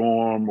perfect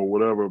storm or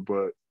whatever,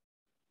 but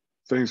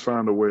things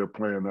find a way of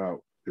playing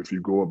out if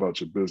you go about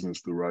your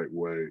business the right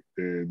way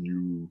and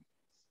you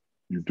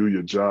do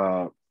your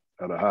job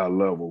at a high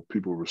level.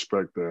 People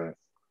respect that,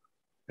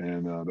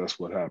 and that's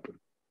what happened.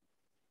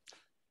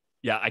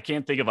 Yeah, I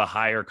can't think of a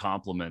higher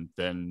compliment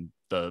than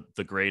the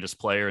greatest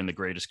player and the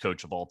greatest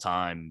coach of all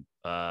time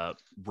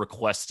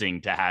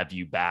requesting to have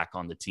you back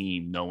on the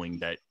team, knowing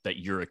that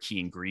you're a key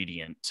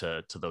ingredient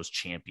to those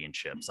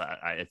championships.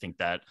 I think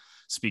that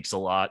speaks a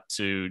lot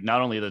to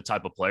not only the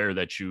type of player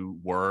that you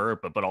were,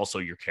 but also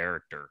your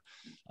character.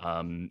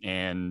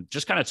 And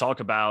just kind of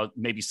talk about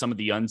maybe some of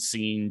the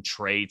unseen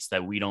traits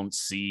that we don't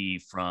see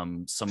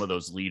from some of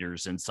those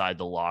leaders inside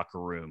the locker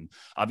room.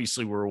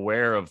 Obviously, we're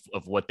aware of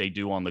what they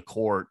do on the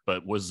court,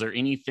 but was there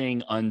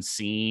anything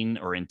unseen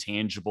or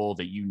intangible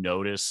that you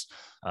noticed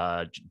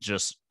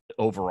just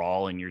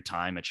overall in your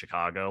time at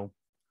Chicago?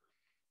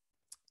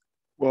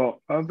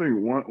 Well, I think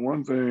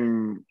one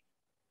thing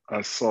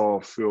I saw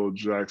Phil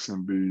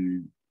Jackson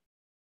be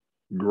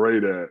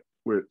great at,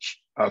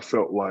 which I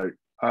felt like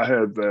I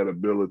had that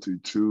ability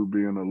too,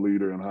 being a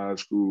leader in high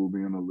school,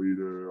 being a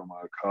leader on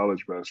my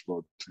college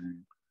basketball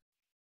team.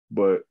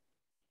 But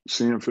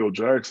seeing Phil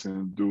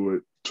Jackson do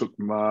it took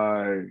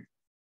my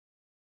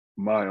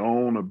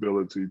own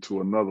ability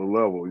to another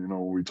level. You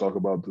know, when we talk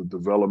about the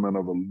development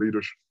of a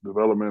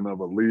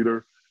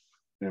leader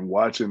and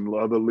watching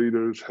other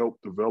leaders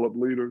help develop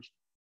leaders,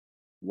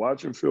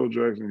 watching Phil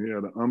Jackson, he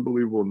had an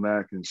unbelievable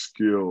knack and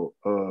skill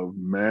of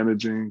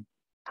managing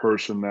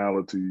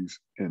personalities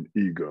and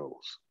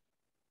egos.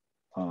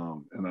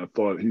 And I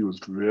thought he was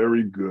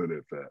very good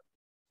at that.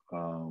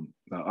 Now,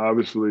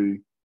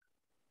 obviously,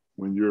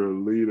 when you're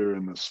a leader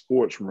in the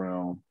sports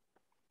realm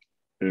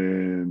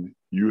and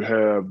you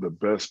have the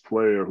best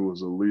player who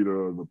is a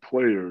leader of the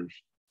players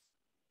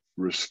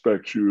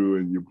respect you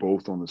and you're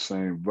both on the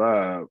same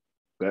vibe,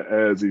 that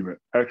adds even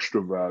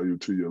extra value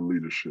to your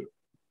leadership.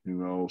 You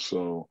know,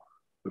 so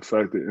the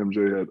fact that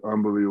MJ had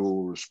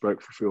unbelievable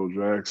respect for Phil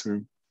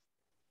Jackson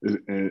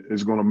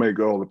is going to make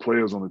all the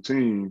players on the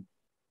team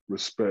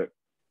respect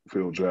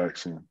Phil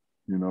Jackson,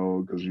 you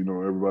know, because, you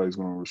know, everybody's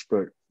going to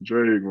respect Jay,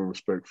 going to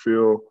respect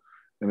Phil,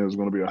 and there's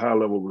going to be a high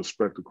level of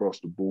respect across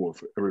the board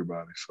for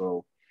everybody.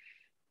 So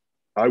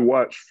I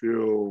watched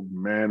Phil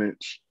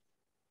manage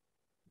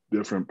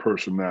different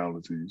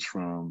personalities,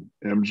 from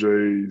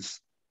MJ's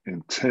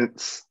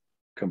intense,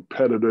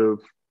 competitive,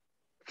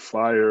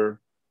 fire.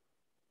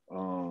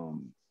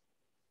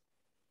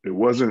 It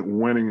wasn't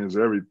winning is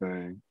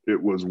everything.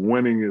 It was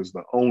winning is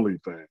the only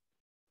thing.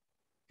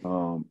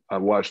 I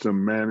watched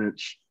him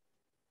manage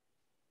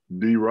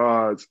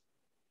D-Rod's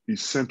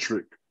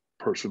eccentric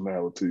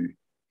personality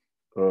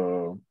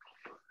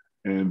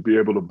and be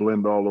able to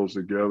blend all those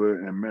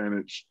together, and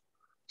manage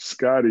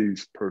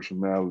Scotty's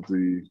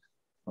personality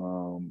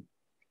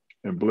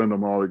and blend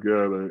them all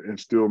together and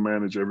still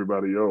manage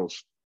everybody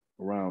else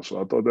around.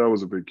 So I thought that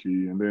was a big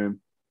key. And then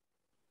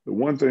the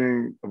one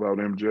thing about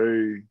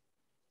MJ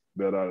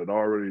that I had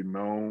already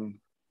known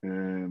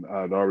and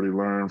I'd already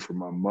learned from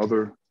my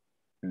mother,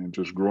 and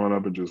just growing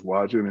up and just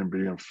watching and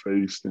being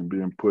faced and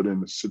being put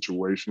into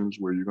situations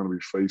where you're going to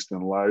be faced in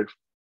life.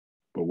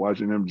 But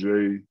watching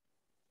MJ,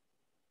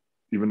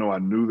 even though I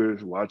knew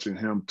this, watching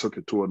him took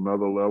it to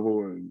another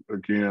level. And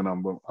again,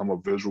 I'm a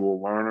visual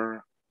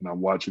learner, and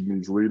I'm watching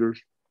these leaders.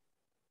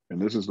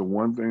 And this is the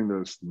one thing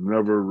that's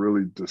never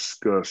really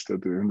discussed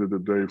at the end of the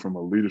day from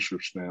a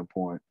leadership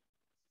standpoint,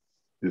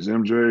 is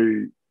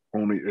MJ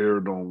only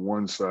erred on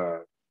one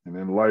side. And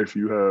in life,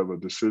 you have a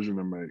decision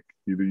to make.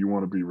 Either you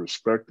want to be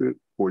respected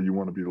or you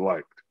want to be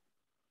liked.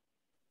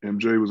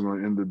 MJ was going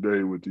to end the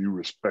day with you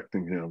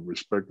respecting him,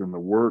 respecting the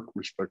work,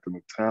 respecting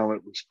the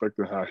talent,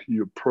 respecting how he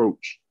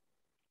approached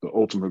the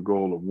ultimate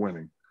goal of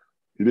winning.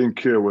 He didn't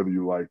care whether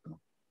you liked him.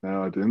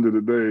 Now, at the end of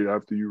the day,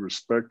 after you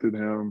respected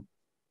him,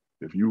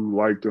 if you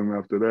liked him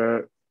after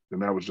that, then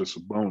that was just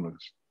a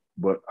bonus.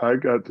 But I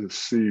got to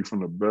see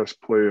from the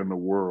best player in the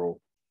world,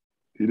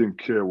 he didn't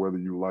care whether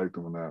you liked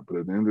him or not. But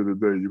at the end of the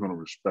day, you're going to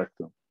respect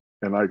him.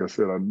 And like I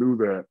said, I knew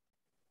that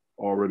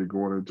already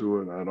going into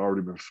it. I had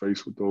already been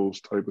faced with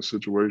those type of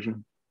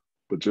situations.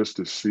 But just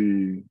to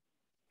see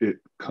it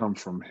come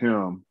from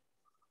him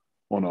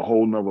on a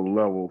whole nother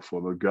level,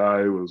 for the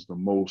guy who was the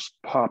most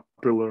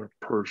popular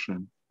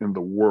person in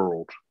the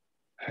world,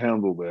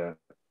 handle that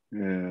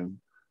and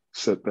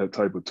set that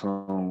type of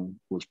tone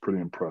was pretty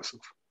impressive.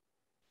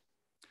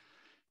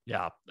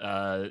 Yeah.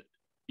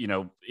 You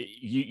know,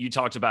 you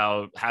talked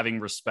about having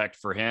respect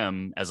for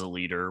him as a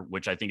leader,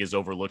 which I think is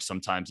overlooked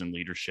sometimes in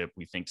leadership.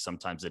 We think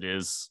sometimes it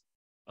is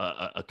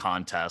a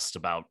contest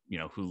about, you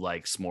know, who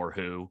likes more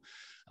who.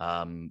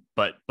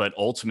 But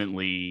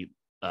ultimately,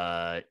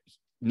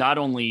 not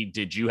only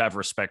did you have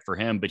respect for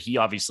him, but he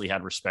obviously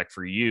had respect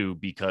for you,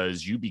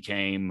 because you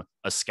became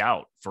a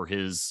scout for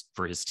his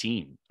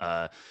team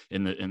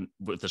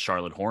with the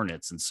Charlotte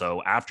Hornets. And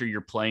so after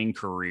your playing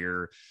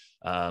career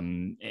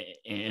and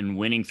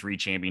winning 3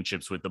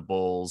 championships with the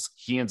Bulls,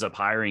 he ends up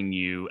hiring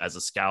you as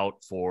a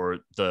scout for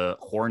the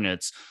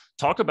Hornets.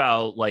 Talk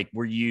about, like,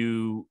 were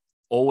you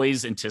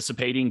always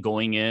anticipating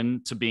going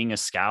into being a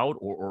scout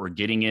or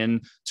getting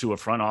into a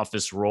front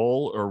office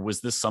role, or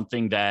was this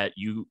something that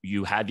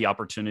you had the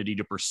opportunity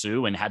to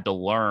pursue and had to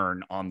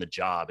learn on the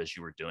job as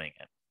you were doing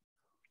it?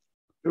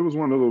 It was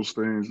one of those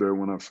things that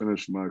when I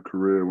finished my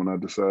career, when I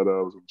decided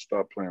I was going to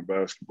stop playing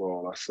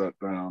basketball, I sat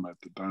down at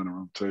the dining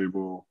room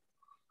table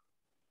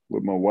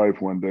with my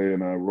wife one day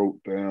and I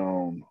wrote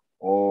down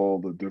all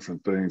the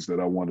different things that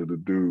I wanted to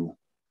do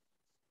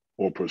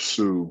or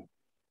pursue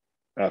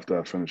after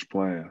I finished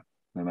playing.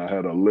 And I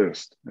had a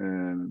list,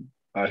 and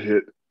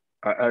I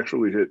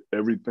actually hit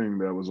everything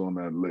that was on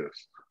that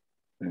list.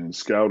 And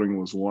scouting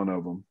was one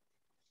of them.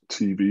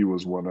 TV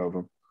was one of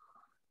them.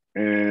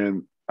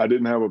 And I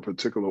didn't have a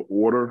particular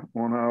order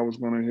on how I was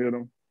going to hit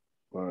them,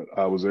 but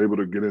I was able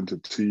to get into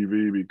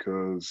TV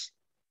because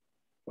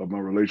of my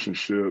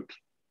relationship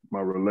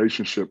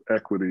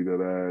equity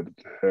that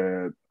I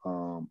had.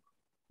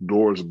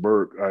 Doris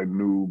Burk, I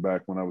knew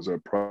back when I was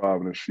at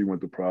Providence. She went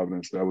to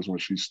Providence. That was when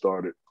she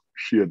started.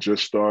 She had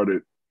just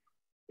started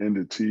in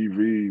the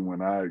TV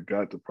when I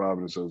got to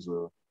Providence as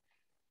a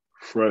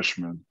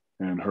freshman,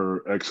 and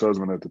her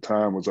ex-husband at the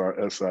time was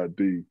our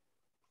SID.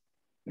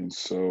 And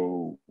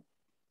so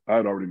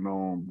I'd already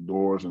known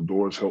Doris, and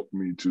Doris helped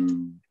me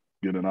to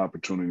get an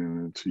opportunity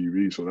in the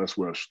TV. So that's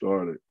where I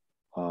started.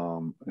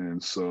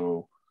 And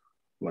so,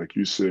 like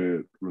you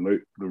said,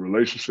 the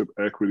relationship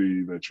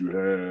equity that you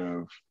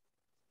have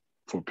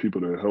for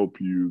people to help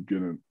you get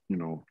in,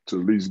 to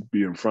at least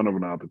be in front of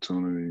an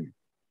opportunity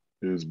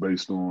is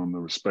based on the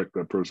respect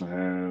that person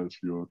has,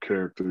 your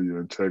character,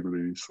 your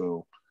integrity.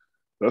 So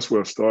that's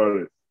where I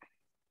started.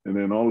 And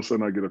then all of a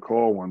sudden I get a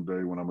call one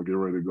day when I'm gonna get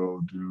ready to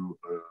go do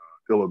an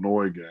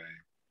Illinois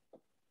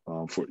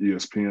game for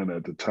ESPN.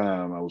 At the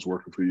time, I was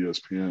working for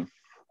ESPN.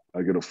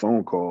 I get a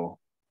phone call,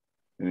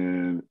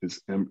 and it's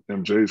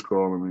MJ's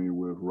calling me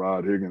with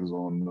Rod Higgins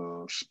on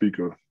the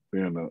speaker.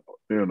 They're in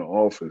the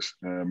office,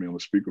 and had me on the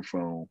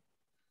speakerphone.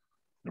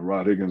 And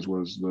Rod Higgins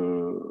was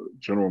the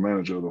general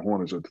manager of the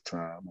Hornets at the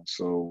time. And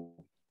so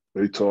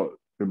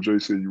MJ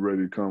said, "You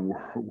ready to come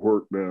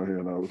work down here?"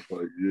 And I was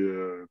like,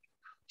 "Yeah."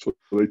 So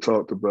they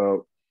talked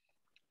about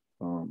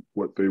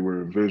what they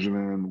were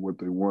envisioning, what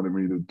they wanted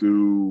me to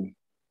do,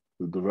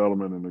 the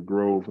development and the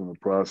growth and the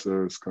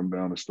process, come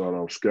down and start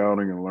off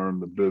scouting and learn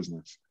the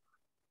business.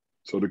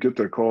 So to get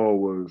that call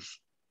was,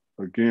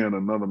 again,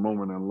 another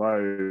moment in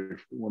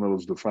life, one of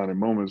those defining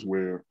moments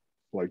where,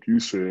 like you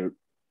said,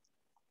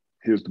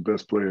 here's the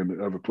best player to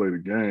ever play the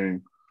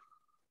game.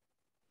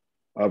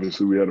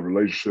 Obviously, we had a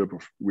relationship,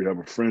 we have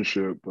a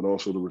friendship, but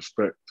also to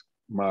respect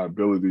my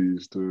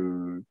abilities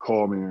to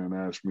call me and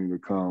ask me to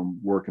come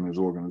work in his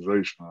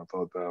organization. I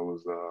thought that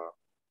was,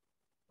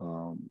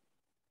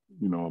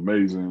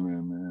 amazing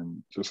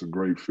and just a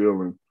great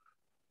feeling.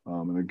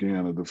 And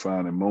again, a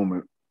defining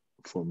moment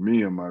for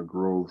me in my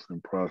growth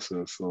and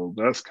process. So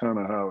that's kind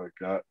of how it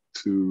got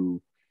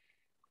to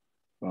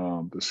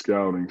the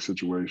scouting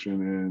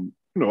situation.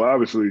 And,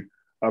 obviously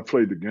I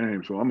played the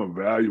game, so I'm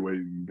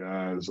evaluating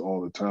guys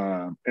all the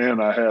time.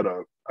 And I had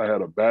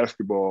a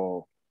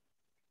basketball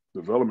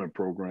development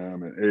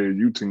program and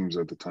AAU teams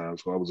at the time.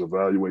 So I was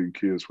evaluating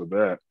kids for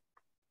that.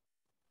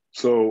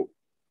 So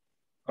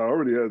I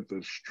already had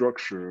the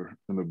structure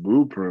and the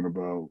blueprint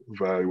about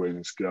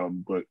evaluating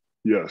scouting. But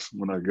yes,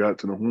 when I got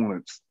to the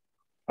Hornets,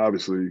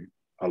 obviously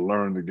I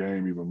learned the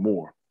game even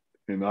more.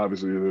 And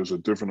obviously there's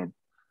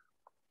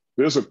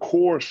a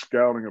core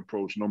scouting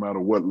approach no matter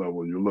what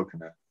level you're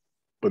looking at.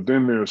 But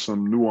then there's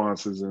some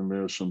nuances and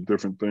there's some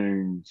different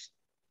things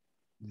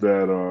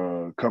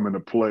that come into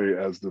play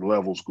as the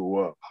levels go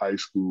up, high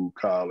school,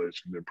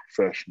 college, and then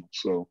professional.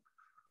 So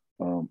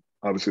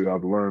obviously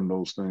I've learned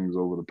those things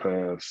over the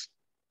past,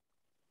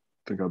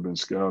 I think I've been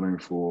scouting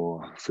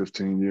for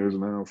 15 years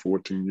now,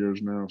 14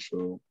 years now.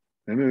 So,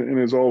 and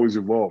it's always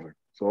evolving.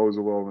 It's always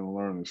evolving and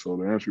learning. So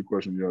to answer your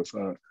question, yes,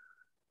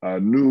 I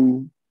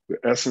knew the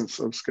essence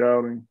of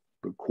scouting,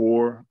 the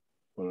core,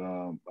 but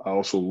I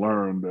also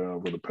learned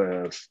over the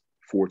past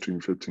 14,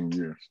 15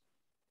 years.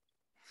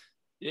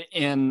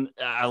 And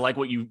I like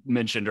what you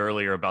mentioned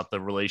earlier about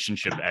the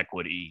relationship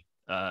equity.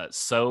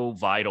 So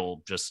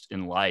vital just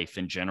in life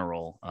in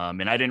general.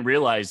 And I didn't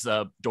realize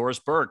Doris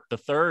Burk, the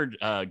third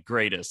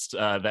greatest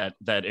that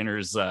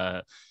enters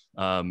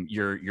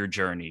your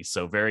journey.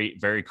 So very,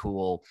 very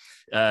cool.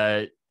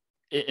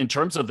 In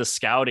terms of the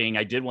scouting,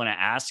 I did want to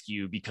ask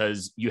you,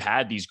 because you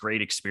had these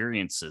great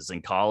experiences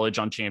in college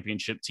on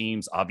championship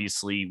teams,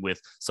 obviously with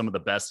some of the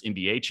best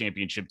NBA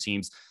championship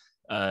teams.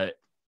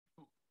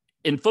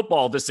 In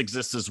football, this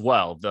exists as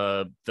well,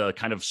 the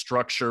kind of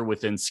structure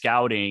within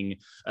scouting.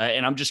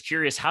 And I'm just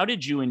curious, how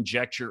did you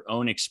inject your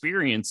own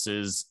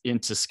experiences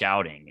into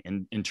scouting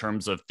in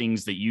terms of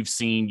things that you've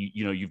seen?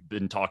 You've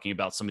been talking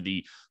about some of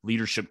the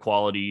leadership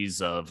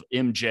qualities of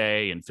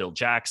MJ and Phil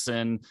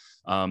Jackson,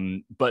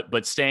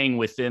 but staying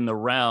within the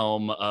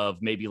realm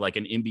of maybe like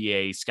an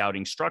NBA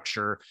scouting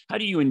structure, how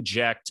do you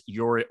inject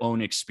your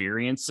own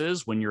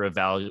experiences when you're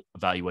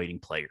evaluating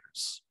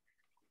players?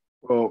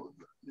 Well,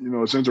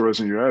 it's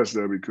interesting you asked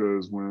that,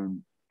 because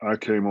when I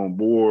came on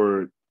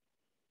board,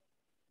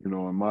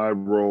 In my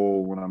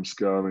role when I'm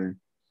scouting,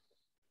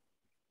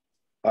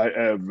 I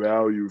add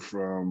value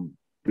from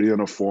being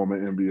a former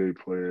NBA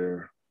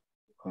player,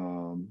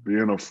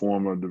 being a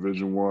former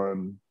Division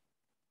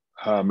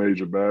I high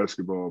major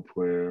basketball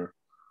player.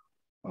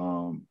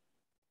 Um,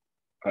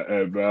 I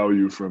add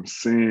value from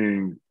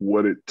seeing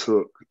what it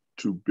took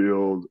to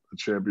build a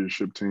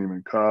championship team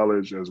in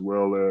college as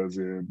well as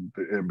in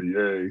the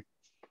NBA,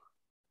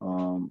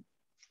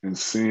 and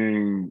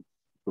seeing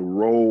the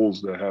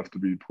roles that have to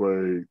be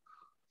played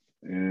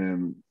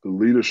and the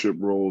leadership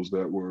roles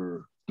that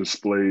were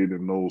displayed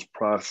in those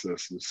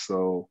processes.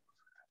 So,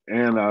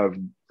 and I've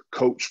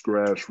coached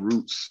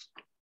grassroots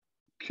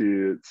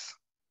kids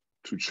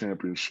to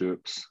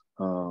championships,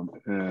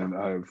 and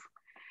I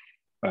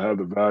have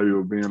the value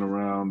of being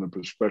around the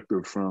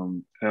perspective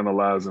from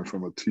analyzing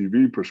from a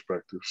TV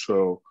perspective.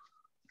 So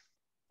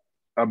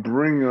I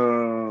bring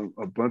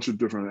a bunch of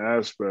different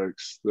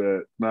aspects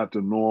that not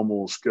the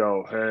normal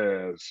scout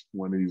has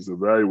when he's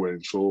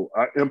evaluating. So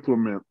I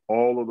implement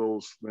all of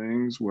those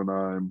things when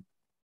I'm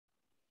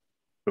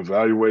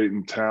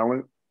evaluating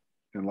talent.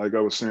 And like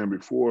I was saying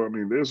before, I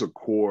mean, there's a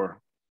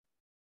core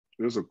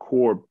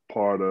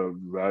part of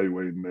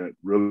evaluating that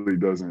really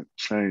doesn't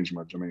change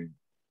much. I mean,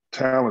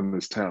 talent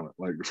is talent.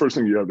 Like the first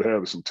thing you have to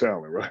have is some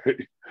talent,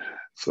 right?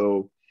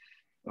 So,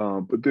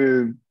 but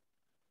then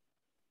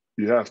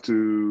you have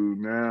to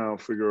now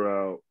figure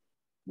out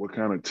what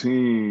kind of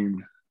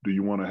team do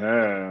you want to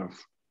have?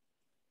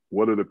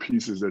 What are the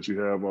pieces that you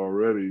have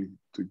already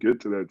to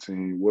get to that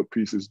team? What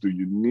pieces do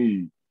you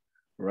need,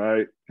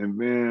 right? And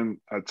then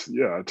I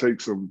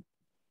take some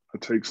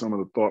of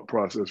the thought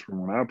process from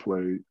when I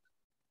played.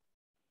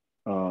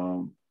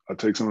 I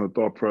take some of the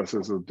thought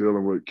process of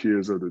dealing with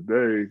kids of the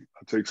day.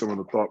 I take some of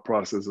the thought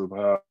process of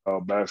how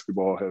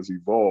basketball has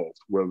evolved,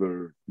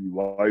 whether you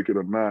like it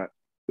or not.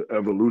 The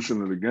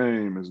evolution of the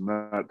game is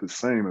not the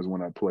same as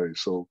when I played.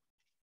 So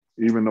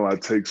even though I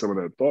take some of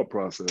that thought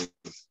process,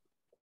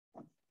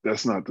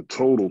 that's not the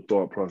total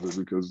thought process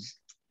because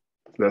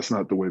that's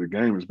not the way the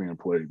game is being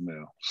played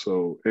now.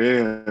 So,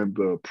 and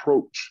the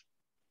approach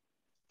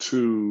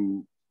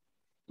to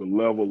the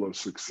level of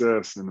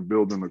success and the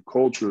building the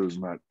culture is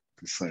not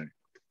the same.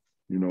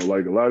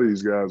 Like a lot of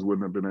these guys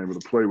wouldn't have been able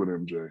to play with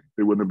MJ.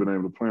 They wouldn't have been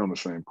able to play on the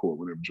same court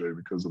with MJ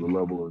because of the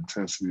level of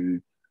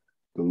intensity,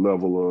 the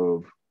level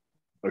of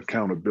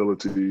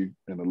accountability,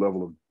 and the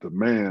level of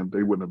demand.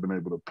 They wouldn't have been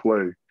able to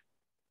play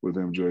with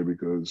MJ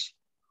because,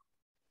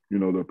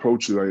 the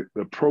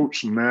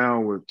approach now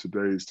with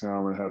today's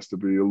talent has to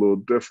be a little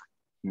different.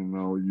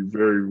 You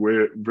very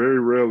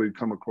rarely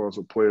come across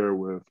a player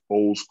with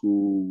old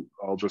school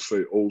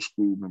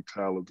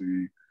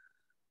mentality.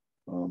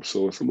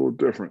 So it's a little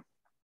different.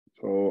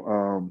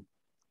 So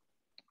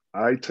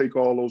I take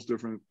all those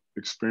different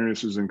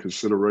experiences in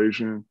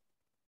consideration,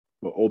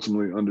 but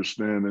ultimately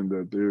understanding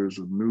that there's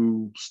a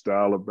new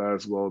style of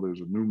basketball,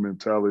 there's a new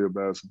mentality of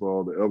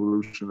basketball. The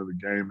evolution of the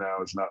game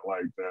now is not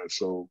like that.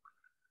 So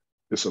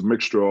it's a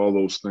mixture of all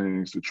those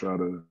things to try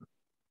to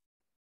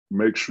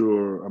make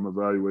sure I'm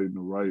evaluating the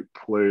right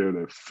player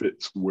that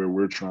fits where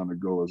we're trying to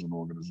go as an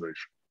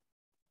organization.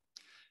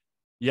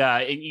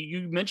 Yeah,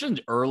 you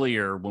mentioned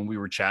earlier when we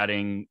were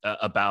chatting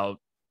about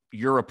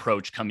your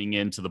approach coming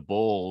into the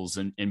Bulls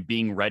and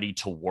being ready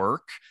to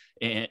work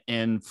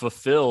and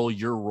fulfill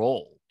your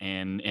role.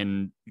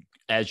 And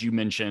as you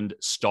mentioned,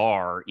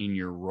 star in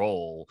your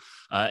role.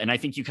 And I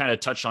think you kind of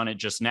touched on it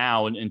just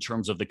now in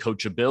terms of the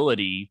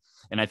coachability.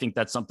 And I think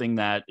that's something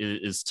that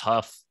is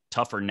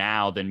tougher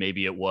now than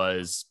maybe it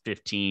was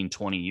 15,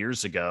 20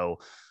 years ago.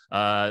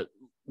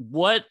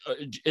 What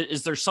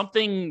is there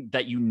something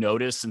that you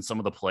notice in some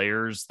of the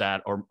players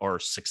that are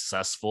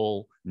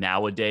successful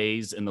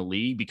nowadays in the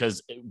league?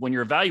 Because when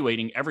you're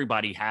evaluating,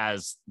 everybody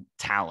has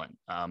talent.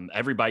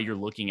 Everybody you're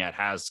looking at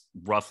has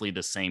roughly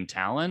the same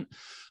talent.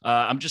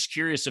 I'm just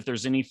curious if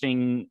there's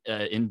anything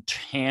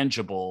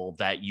intangible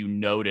that you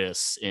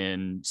notice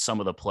in some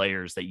of the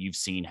players that you've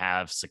seen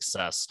have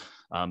success,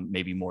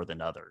 maybe more than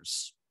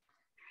others.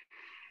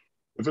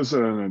 If it's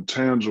an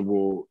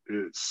intangible,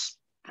 it's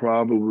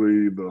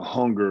probably the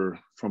hunger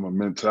from a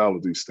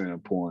mentality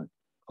standpoint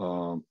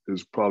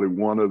is probably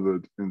one of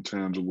the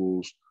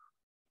intangibles.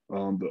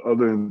 The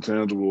other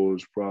intangible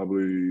is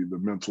probably the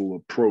mental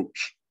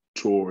approach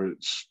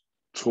towards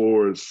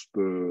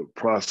the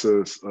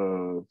process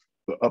of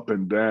the up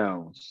and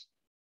downs,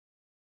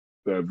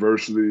 the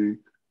adversity,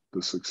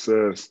 the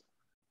success.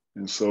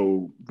 And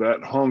so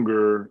that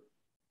hunger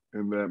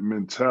and that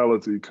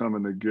mentality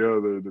coming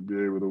together to be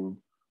able to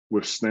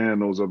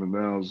withstand those up and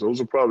downs,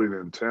 those are probably the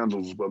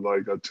intangibles. But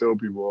like I tell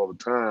people all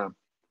the time,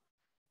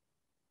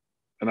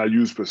 and I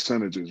use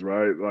percentages,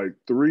 right? Like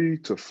 3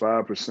 to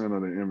 5%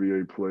 of the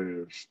NBA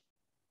players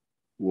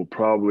would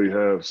probably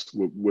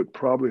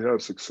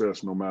have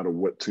success no matter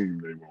what team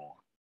they were on,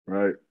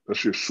 right?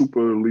 That's your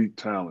super elite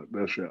talent.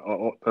 That's your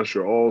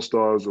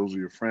all-stars. Those are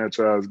your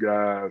franchise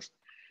guys.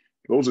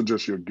 Those are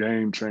just your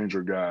game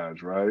changer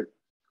guys, right?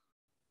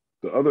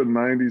 The other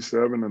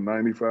 97 to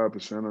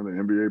 95% of the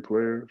NBA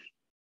players,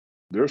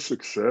 their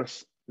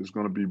success is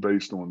going to be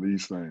based on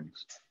these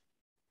things: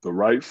 the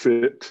right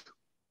fit,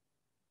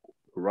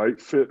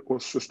 or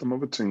system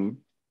of a team,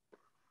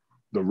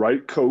 the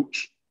right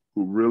coach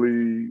who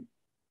really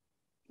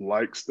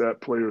likes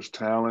that player's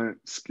talent,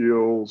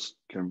 skills,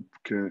 can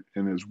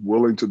and is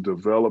willing to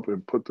develop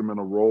and put them in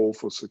a role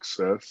for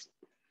success.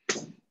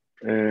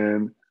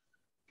 And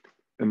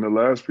the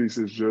last piece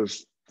is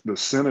just the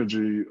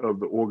synergy of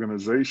the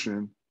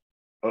organization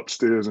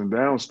upstairs and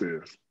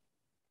downstairs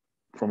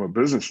from a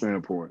business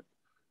standpoint.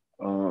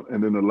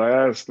 And then the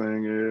last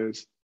thing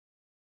is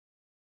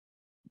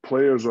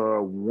players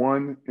are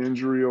one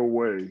injury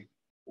away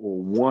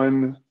or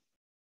one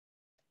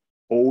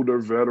older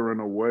veteran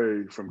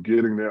away from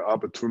getting their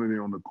opportunity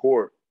on the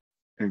court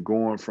and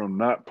going from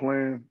not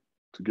playing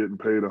to getting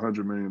paid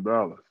 $100 million.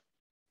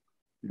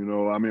 You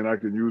know, I mean, I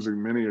can use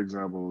many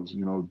examples.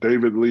 You know,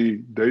 David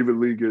Lee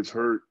gets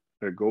hurt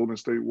at Golden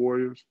State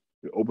Warriors.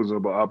 It opens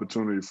up an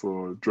opportunity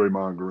for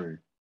Draymond Green.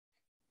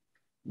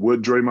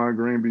 Would Draymond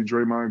Green be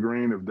Draymond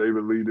Green if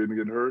David Lee didn't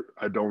get hurt?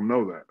 I don't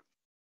know that.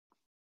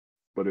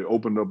 But it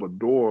opened up a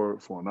door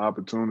for an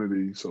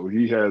opportunity. So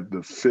he had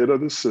the fit of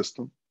the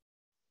system.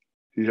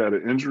 He had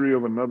an injury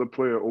of another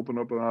player open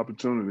up an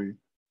opportunity.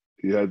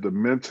 He had the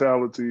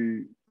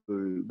mentality,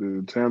 the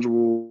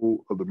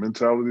intangible of the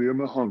mentality and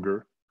the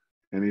hunger.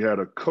 And he had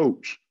a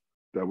coach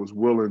that was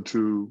willing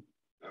to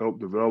help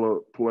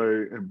develop,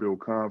 play, and build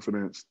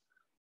confidence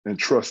and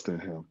trust in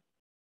him.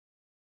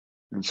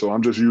 And so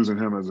I'm just using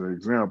him as an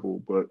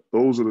example, but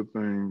those are the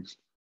things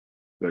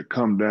that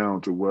come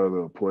down to whether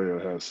a player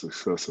has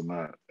success or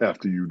not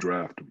after you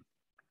draft him.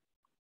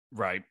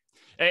 Right.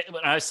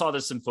 I saw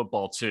this in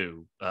football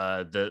too.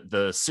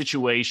 The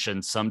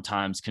situation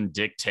sometimes can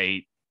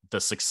dictate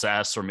the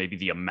success or maybe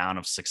the amount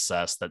of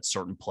success that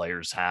certain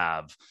players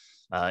have.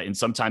 And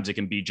sometimes it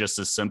can be just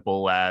as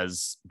simple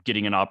as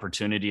getting an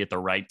opportunity at the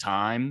right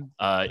time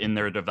in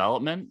their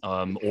development,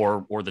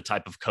 or the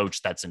type of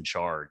coach that's in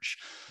charge.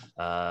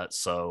 I'm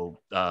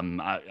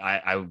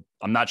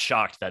not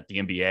shocked that the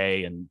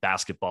NBA and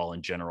basketball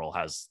in general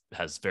has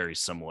very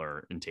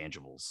similar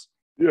intangibles.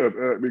 Yeah,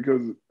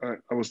 because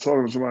I was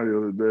talking to somebody the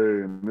other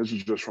day, and this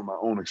is just from my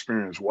own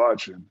experience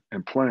watching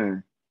and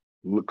playing.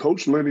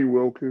 Coach Lenny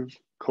Wilkins,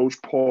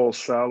 Coach Paul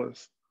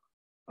Salas,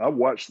 I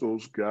watched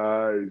those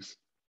guys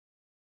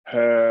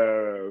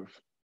have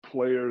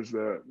players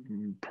that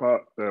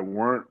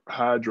weren't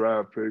high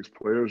draft picks,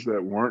 players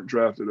that weren't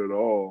drafted at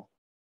all,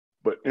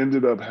 but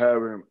ended up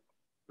having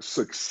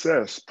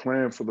success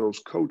playing for those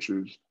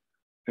coaches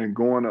and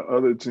going to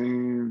other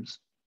teams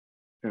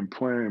and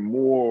playing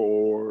more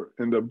or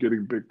end up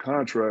getting big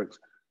contracts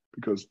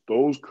because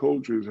those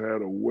coaches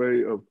had a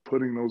way of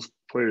putting those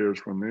players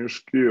from their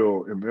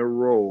skill and their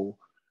role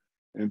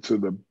into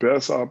the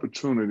best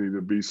opportunity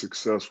to be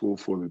successful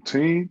for the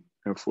team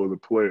and for the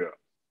player.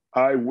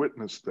 I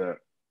witnessed that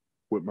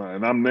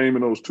and I'm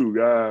naming those two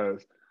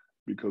guys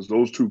because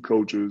those two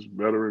coaches,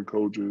 veteran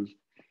coaches,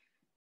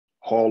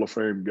 Hall of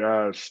Fame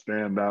guys,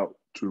 stand out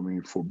to me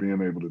for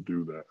being able to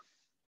do that.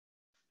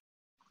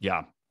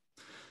 Yeah.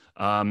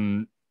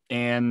 And,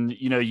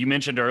 you know, you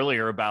mentioned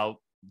earlier about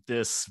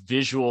this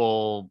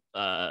visual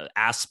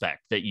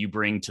aspect that you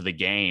bring to the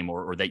game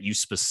or that you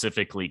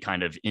specifically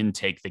kind of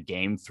intake the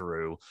game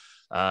through.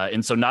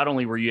 And so not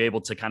only were you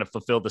able to kind of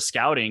fulfill the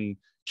scouting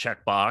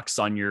checkbox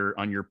on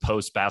your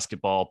post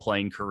basketball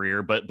playing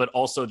career, but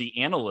also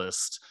the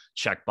analyst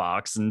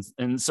checkbox.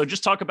 And so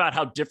just talk about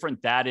how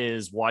different that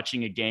is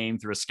watching a game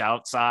through a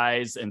scout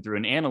eyes and through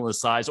an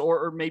analyst eyes,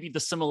 or maybe the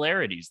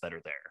similarities that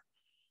are there.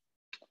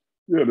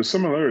 Yeah, the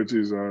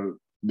similarities are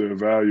the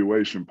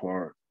evaluation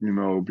part, you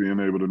know, being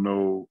able to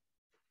know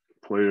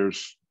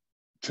players'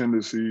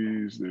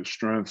 tendencies, their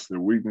strengths, their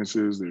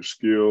weaknesses, their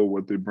skill,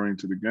 what they bring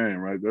to the game,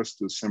 right? That's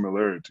the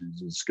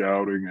similarities in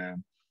scouting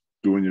and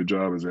doing your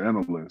job as an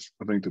analyst.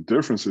 I think the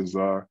differences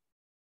are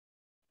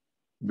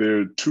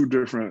they're two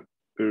different.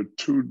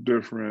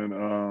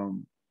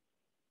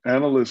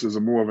 Analysts is a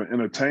more of an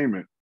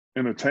entertainment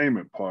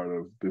part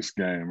of this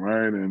game,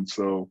 right? And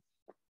so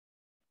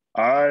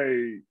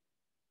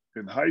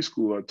in high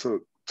school, I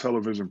took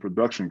television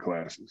production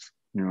classes.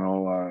 You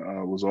know,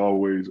 I was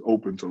always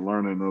open to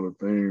learning other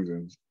things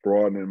and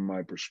broadening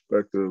my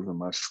perspective and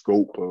my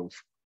scope of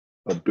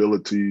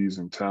abilities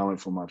and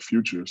talent for my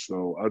future.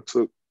 So I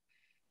took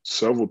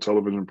several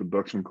television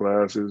production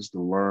classes to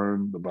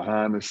learn the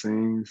behind the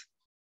scenes,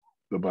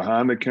 the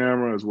behind the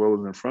camera as well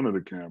as in front of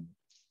the camera.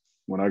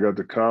 When I got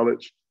to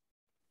college,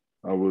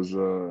 I was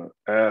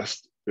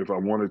asked if I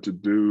wanted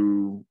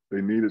to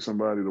they needed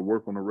somebody to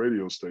work on a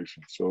radio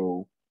station.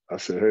 So I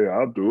said, hey,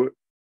 I'll do it.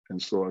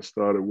 And so I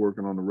started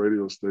working on the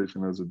radio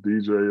station as a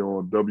DJ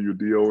on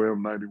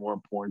WDOM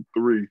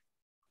 91.3,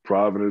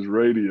 Providence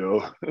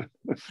Radio.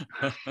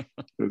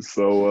 And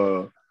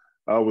so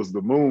I was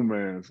the moon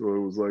man. So it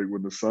was like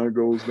when the sun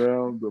goes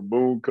down, the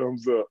moon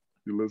comes up.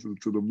 You listen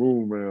to the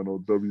moon man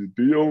on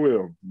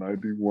WDOM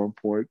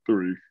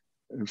 91.3.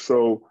 And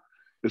so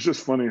it's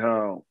just funny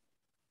how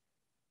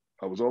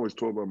I was always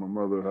taught by my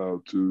mother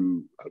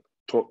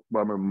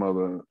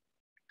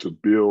to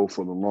build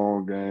for the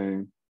long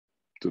game,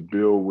 to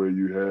build where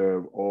you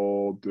have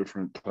all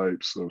different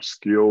types of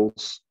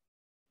skills,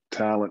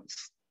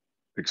 talents,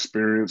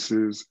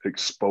 experiences,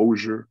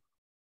 exposure.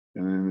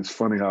 And it's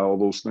funny how all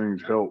those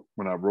things help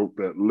when I wrote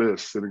that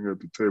list sitting at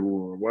the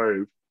table with my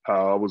wife,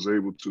 how I was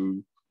able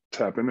to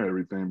tap into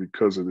everything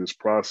because of this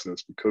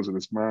process, because of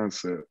this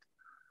mindset.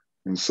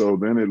 And so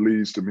then it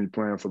leads to me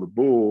playing for the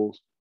Bulls.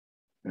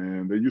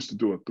 And they used to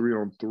do a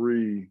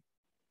 3-on-3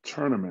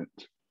 tournament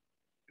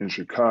in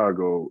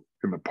Chicago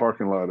in the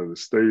parking lot of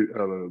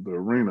the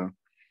arena.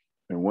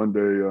 And one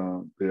day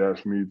they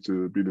asked me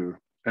to be the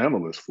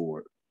analyst for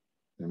it.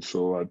 And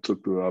so I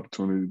took the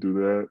opportunity to do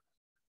that.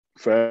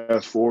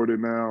 Fast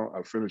forwarded now,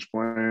 I finished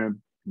playing.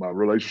 My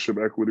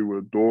relationship equity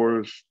with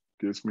Doris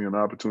gets me an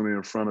opportunity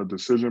in front of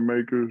decision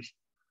makers.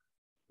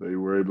 They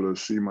were able to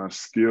see my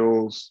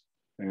skills,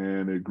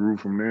 and it grew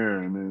from there.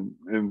 And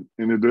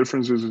the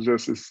difference is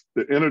it's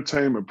the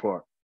entertainment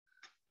part.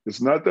 It's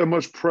not that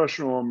much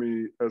pressure on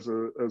me as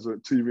a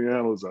TV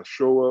analyst. I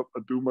show up,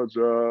 I do my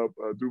job,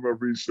 I do my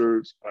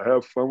research, I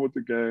have fun with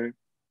the game.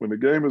 When the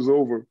game is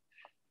over,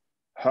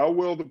 how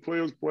well the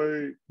players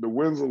play, the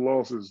wins or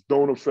losses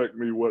don't affect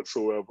me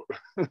whatsoever.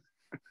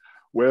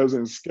 Whereas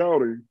in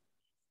scouting,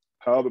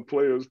 how the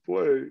players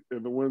play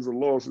and the wins and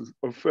losses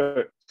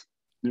affect,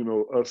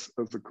 us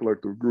as a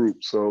collective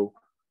group. So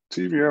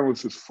TV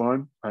analyst is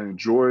fun. I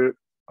enjoy it.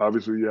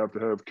 Obviously, you have to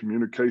have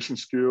communication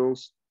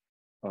skills.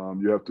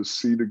 You have to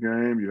see the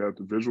game. You have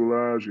to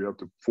visualize. You have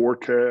to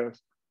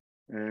forecast.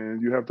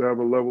 And you have to have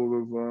a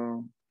level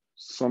of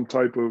some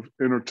type of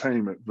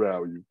entertainment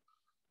value.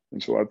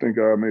 And so I think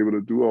I'm able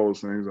to do all those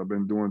things. I've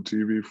been doing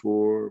TV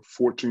for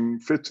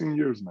 15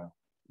 years now.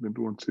 I've been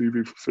doing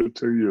TV for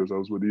 15 years. I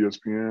was with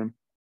ESPN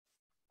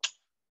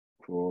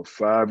for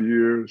 5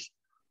 years.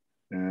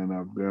 And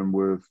I've been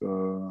with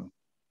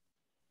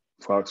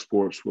Fox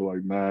Sports for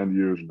like 9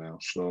 years now.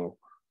 So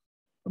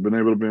I've been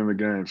able to be in the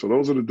game. So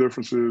those are the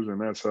differences,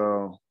 and that's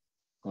how,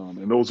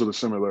 and those are the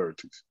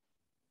similarities.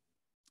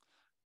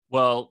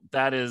 Well,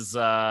 that is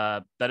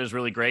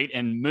really great.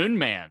 And Moon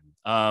Man,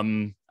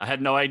 I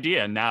had no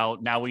idea.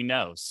 Now we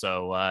know.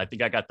 So I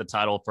think I got the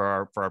title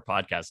for our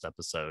podcast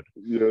episode.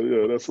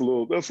 Yeah. That's a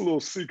little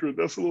secret.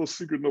 That's a little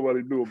secret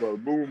nobody knew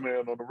about. Moon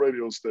Man on the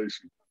radio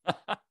station.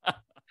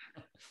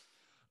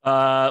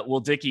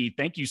 Well, Dickey,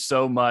 thank you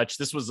so much.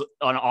 This was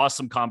an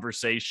awesome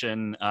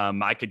conversation.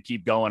 I could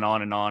keep going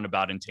on and on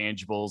about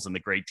intangibles and the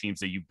great teams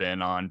that you've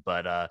been on,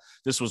 but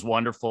this was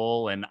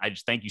wonderful. And I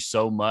just thank you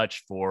so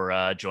much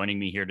for joining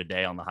me here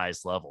today on the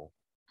highest level.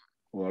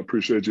 Well, I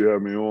appreciate you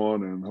having me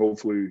on, and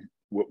hopefully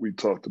what we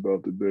talked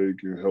about today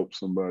can help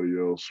somebody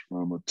else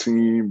from a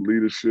team,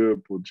 leadership,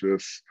 or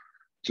just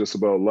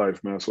about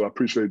life, man. So I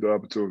appreciate the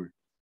opportunity.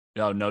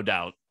 No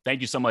doubt.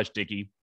 Thank you so much, Dickey.